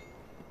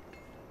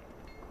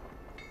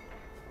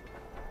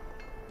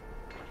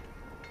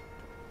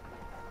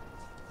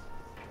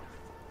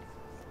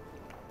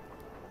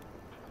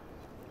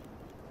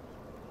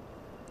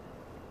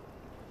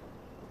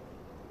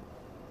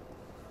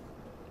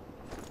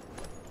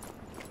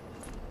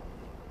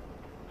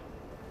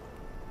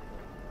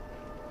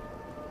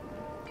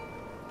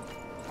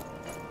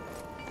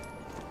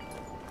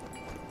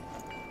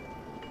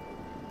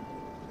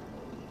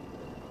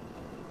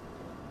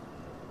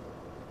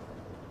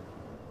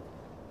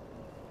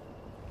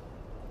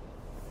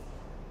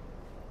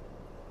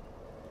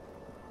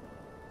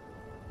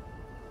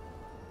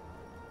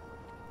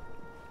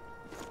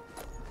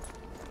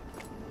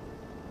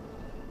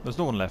 There's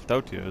no one left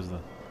out here, is there?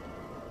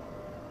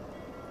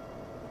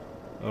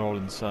 They're all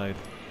inside.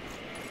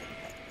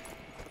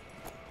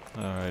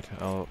 Alright,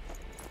 I'll...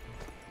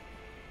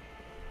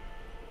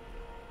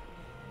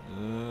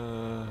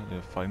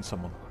 need to find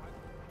someone.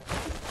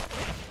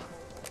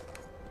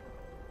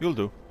 You'll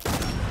do.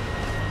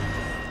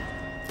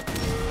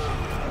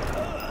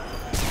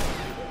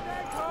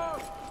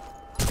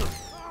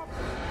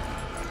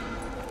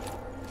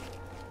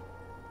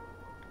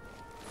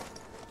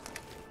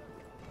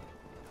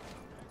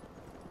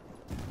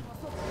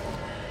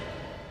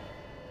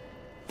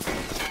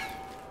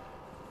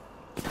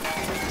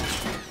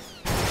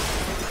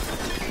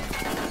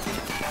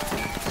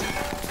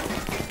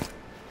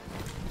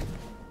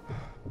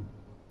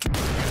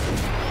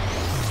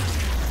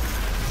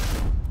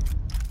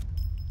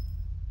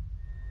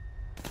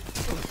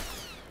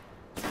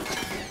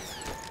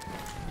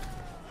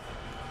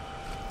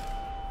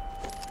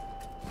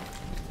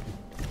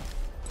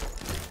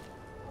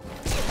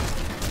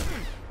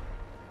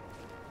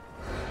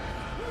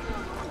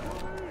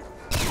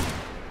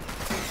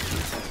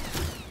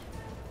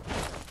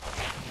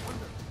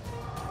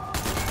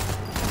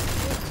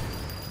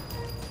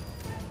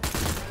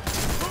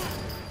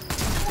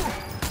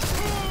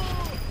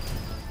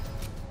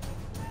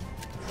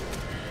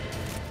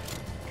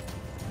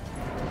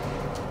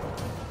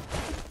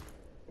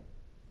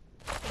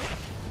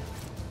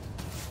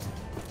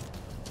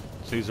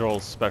 These are all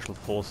special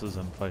forces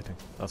and fighting.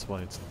 That's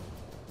why it's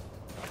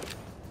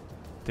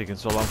taking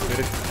so long for me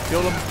to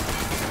kill them.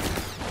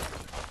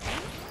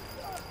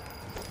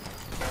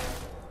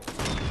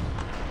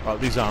 Well,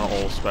 these aren't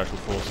all special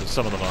forces.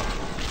 Some of them are.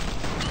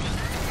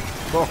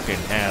 Fucking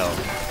hell.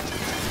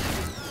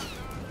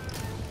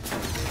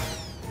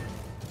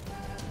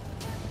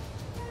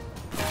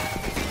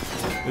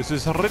 This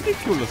is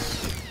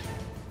ridiculous.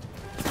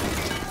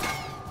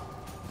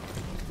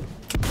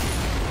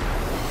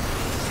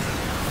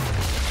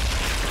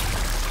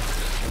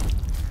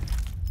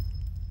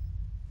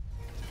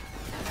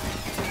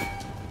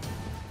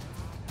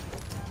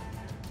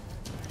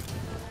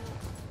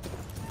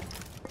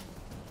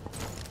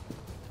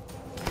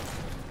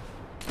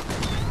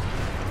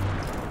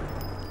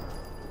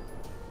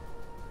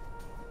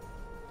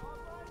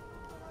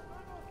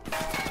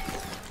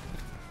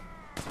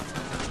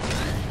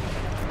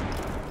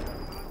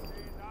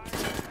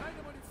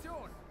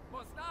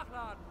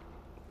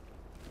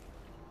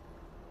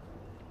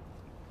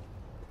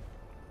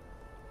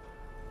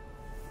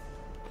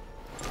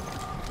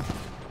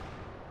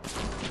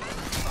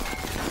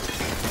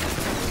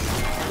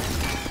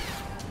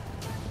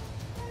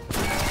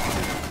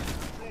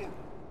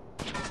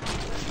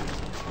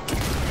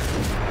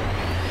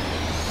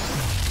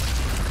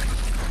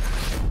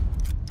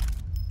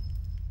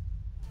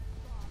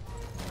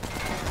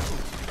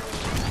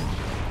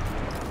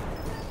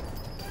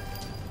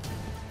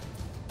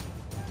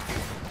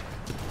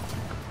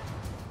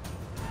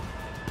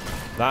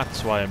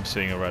 That's why I'm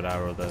seeing a red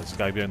arrow there. There's a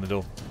guy behind the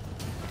door.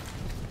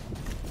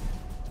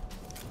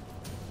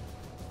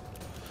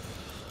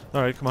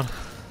 Alright, come on.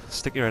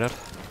 Stick your head out.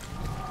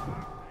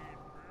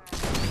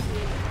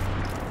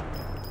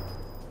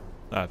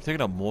 I've taken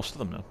out most of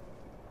them now.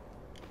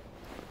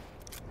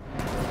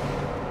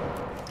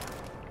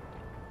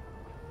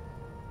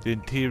 The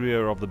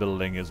interior of the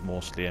building is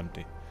mostly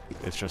empty.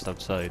 It's just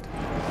outside.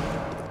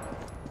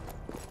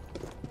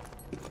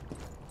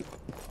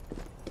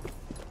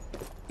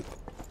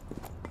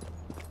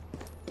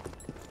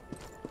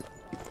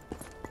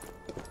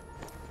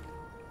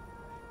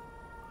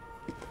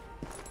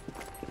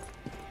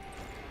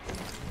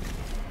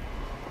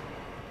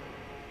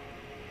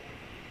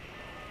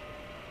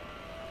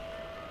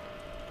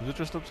 Is it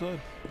just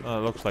outside? Oh,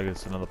 it looks like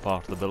it's another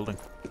part of the building.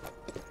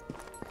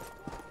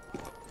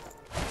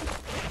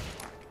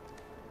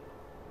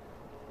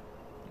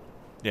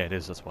 Yeah, it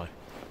is, that's why.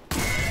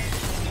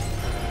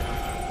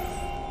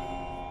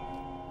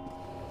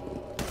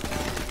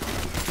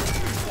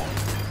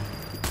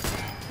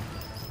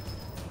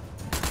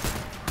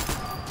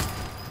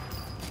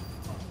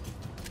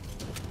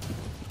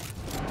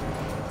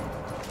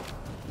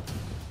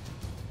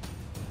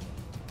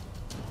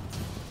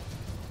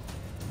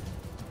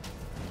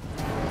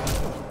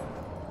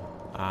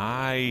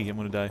 I'm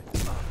gonna die.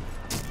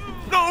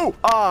 No!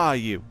 Ah,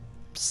 you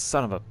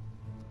son of a...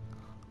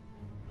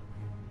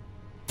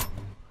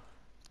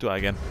 Do that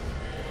again.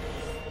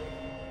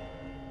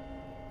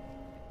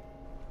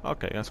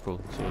 Okay, that's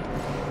cool. So it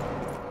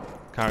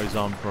carries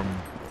on from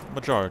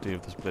majority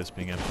of this place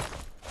being empty.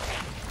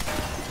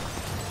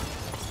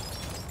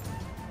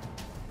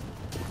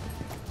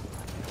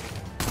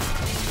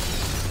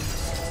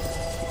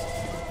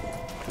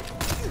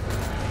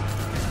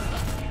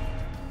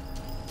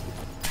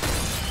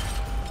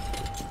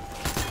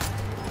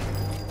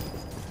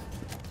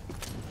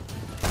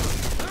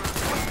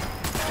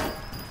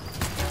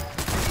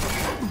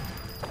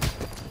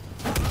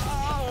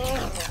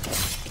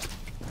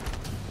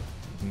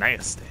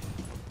 Nasty.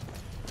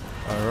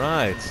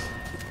 Alright.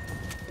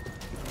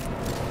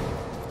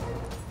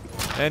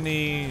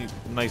 Any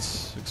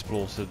nice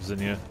explosives in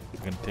here? We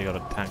can take out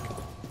a tank.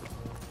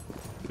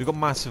 We've got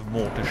massive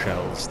mortar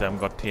shells, they haven't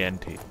got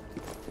TNT.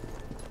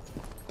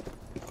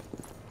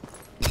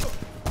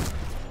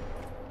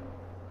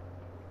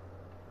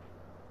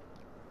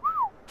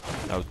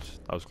 That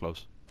was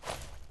close.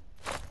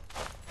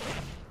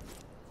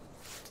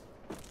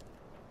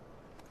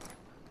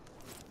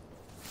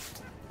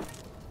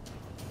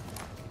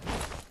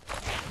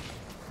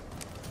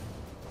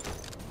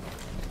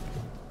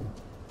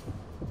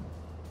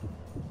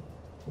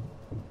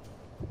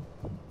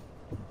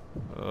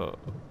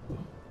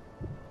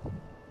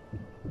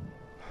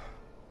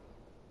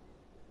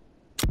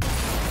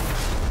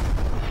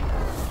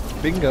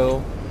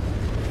 Bingo.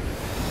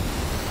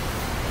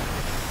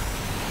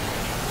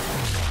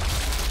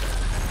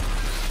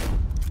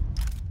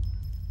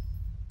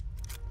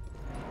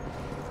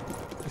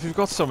 If you've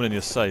got someone in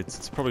your sights,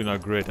 it's probably not a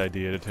great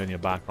idea to turn your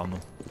back on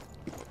them.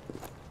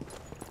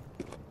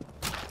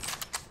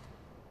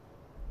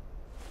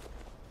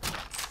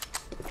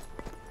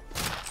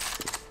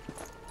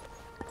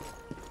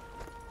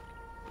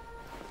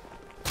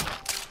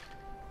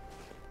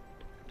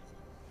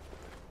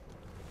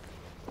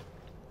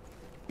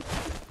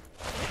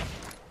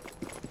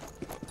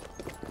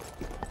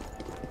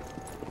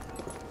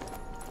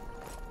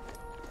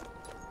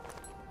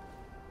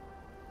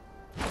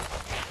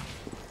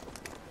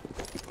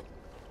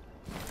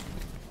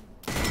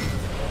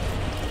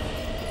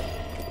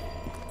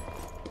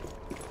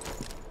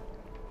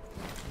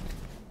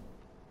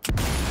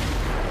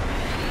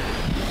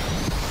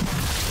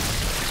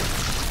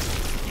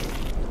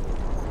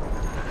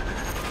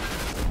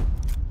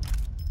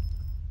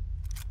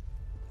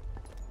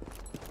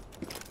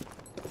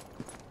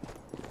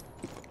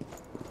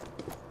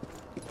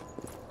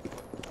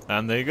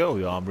 And there you go,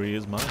 the armory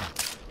is mine.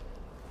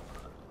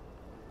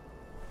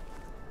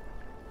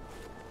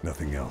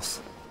 Nothing else.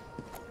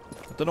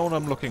 I don't know what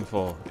I'm looking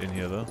for in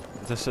here though.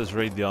 It just says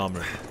raid the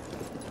armory.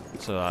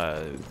 So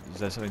is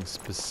there something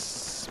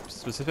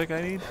specific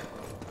I need?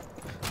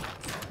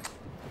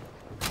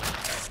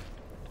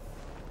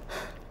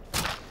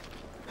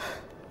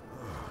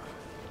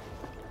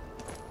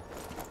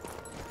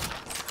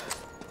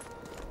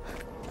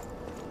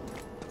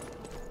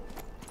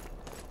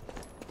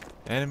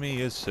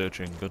 Enemy is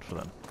searching, good for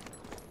them.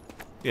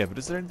 Yeah, but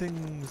is there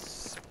anything...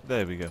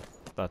 There we go.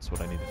 That's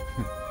what I needed.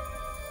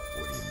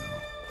 What do you know?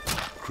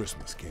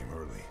 Christmas came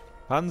early.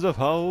 Hands of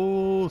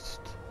Host!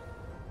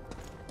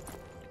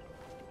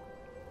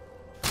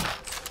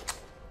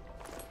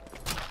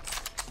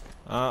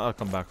 I'll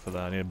come back for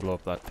that. I need to blow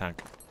up that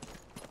tank.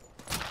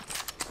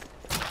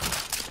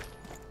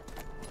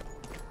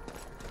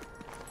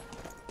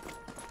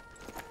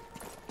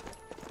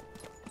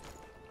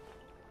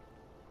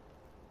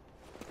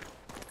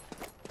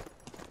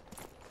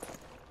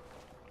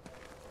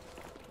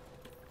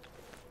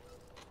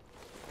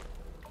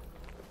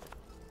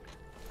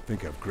 I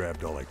think I've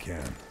grabbed all I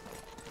can.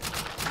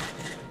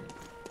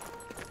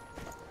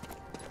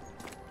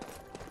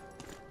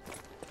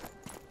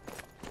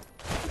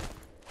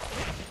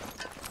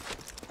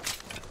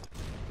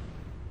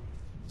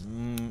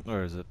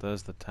 Where is it?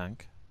 There's the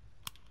tank.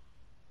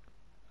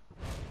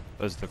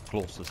 There's the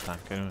closest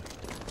tank anyway.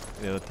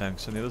 The other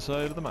tank's on the other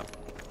side of the map.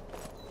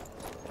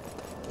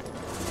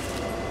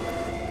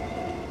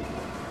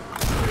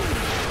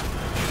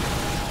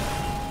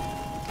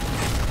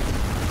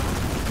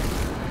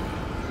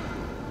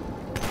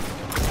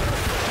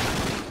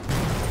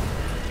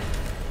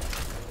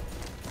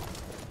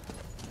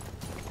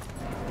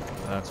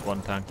 That's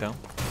one tank down.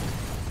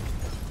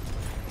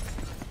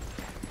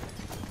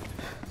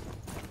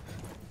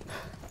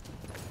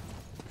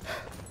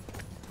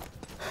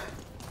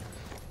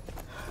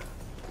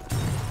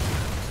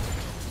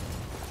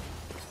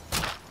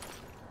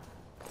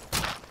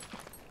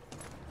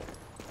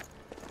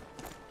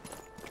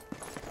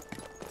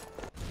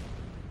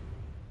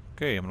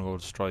 Okay, I'm gonna go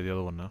destroy the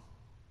other one now.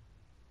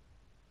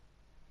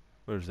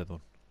 Where's the other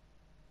one?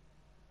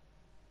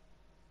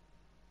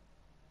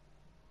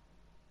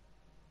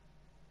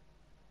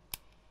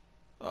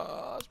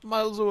 It's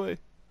miles away.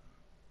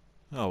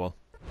 Oh well.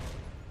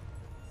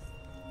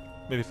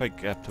 Maybe if I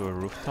get to a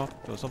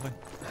rooftop or something.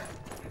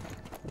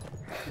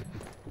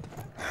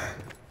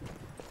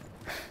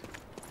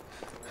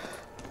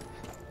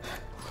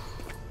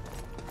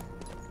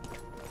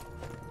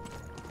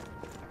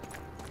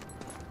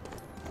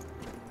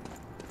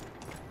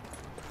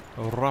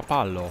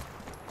 Rapallo.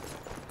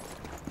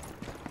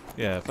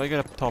 Yeah, if I get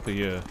up top of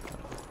here,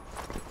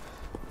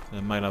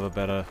 I might have a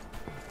better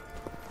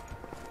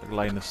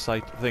line of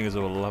sight. The thing is, it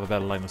will have a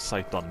better line of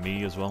sight on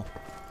me as well.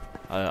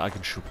 I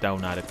can shoot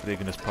down at it. They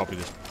can just probably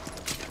just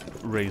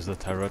raise the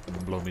turret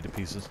and blow me to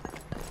pieces.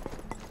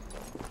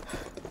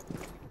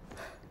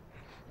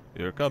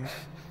 Here it comes.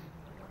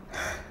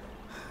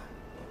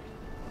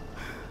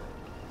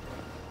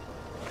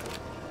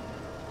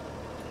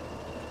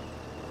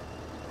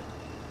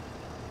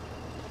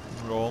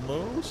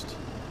 Almost.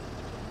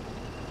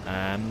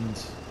 And...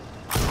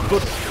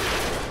 Good!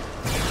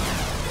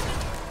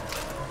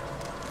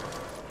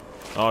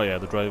 Oh yeah,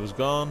 the driver's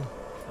gone.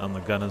 And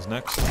the gunner's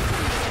next.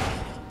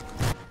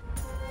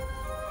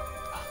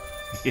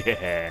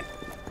 Yeah!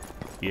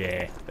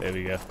 Yeah, there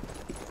we go.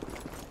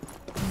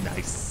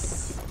 Nice.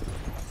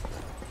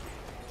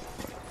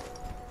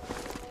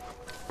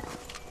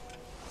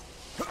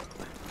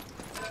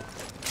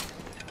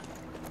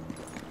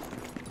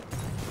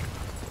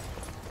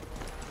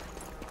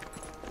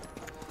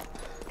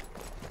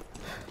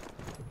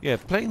 Yeah,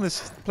 playing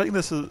this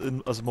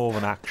as more of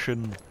an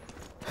action,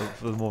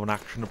 more of an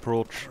action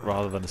approach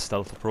rather than a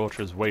stealth approach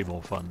is way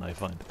more fun, I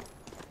find.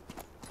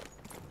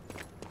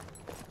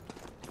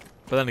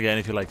 But then again,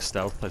 if you like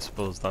stealth, I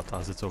suppose that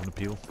has its own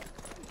appeal.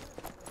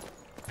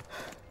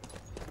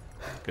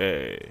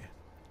 Okay,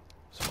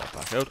 swap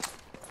back out.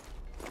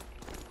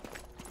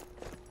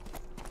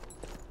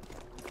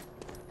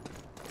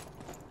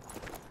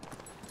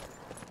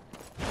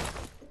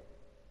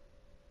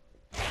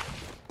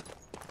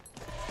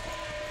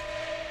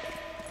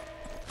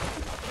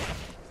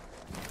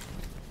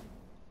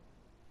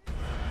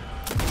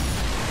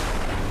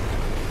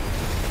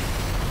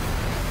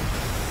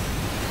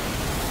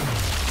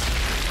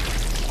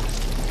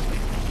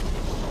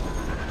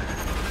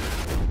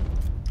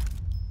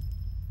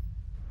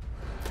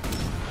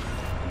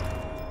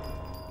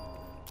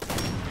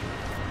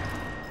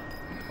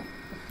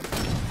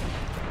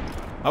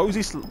 How is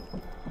he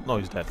No,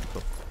 he's dead.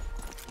 Cool.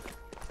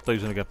 Thought he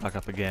was gonna get back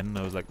up again.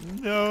 I was like,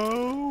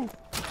 no!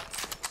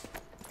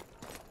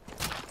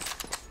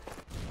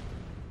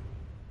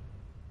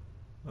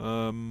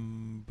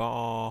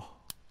 Bar...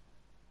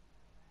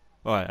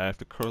 Alright, I have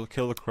to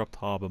kill the corrupt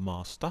harbour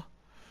master.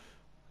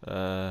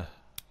 May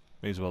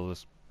as well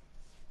just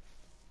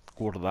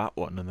go to that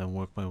one and then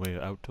work my way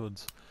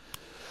outwards.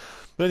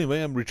 But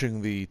anyway, I'm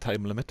reaching the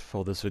time limit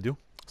for this video.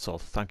 So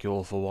thank you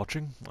all for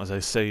watching. As I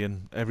say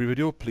in every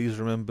video, please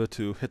remember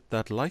to hit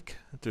that like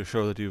to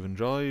show that you've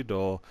enjoyed,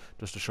 or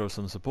just to show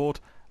some support.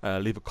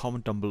 Leave a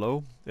comment down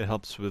below. It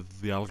helps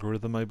with the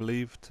algorithm, I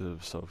believe, to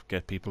sort of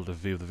get people to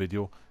view the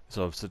video.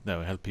 So helps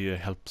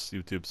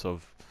YouTube sort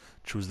of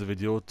choose the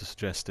video to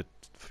suggest it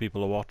for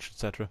people to watch,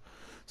 etc.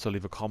 So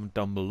leave a comment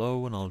down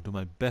below and I'll do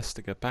my best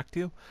to get back to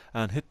you.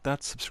 And hit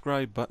that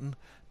subscribe button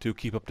to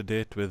keep up to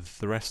date with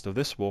the rest of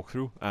this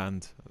walkthrough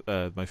and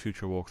my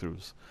future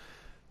walkthroughs.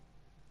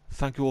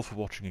 Thank you all for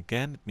watching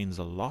again, it means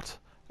a lot,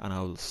 and I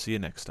will see you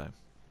next time.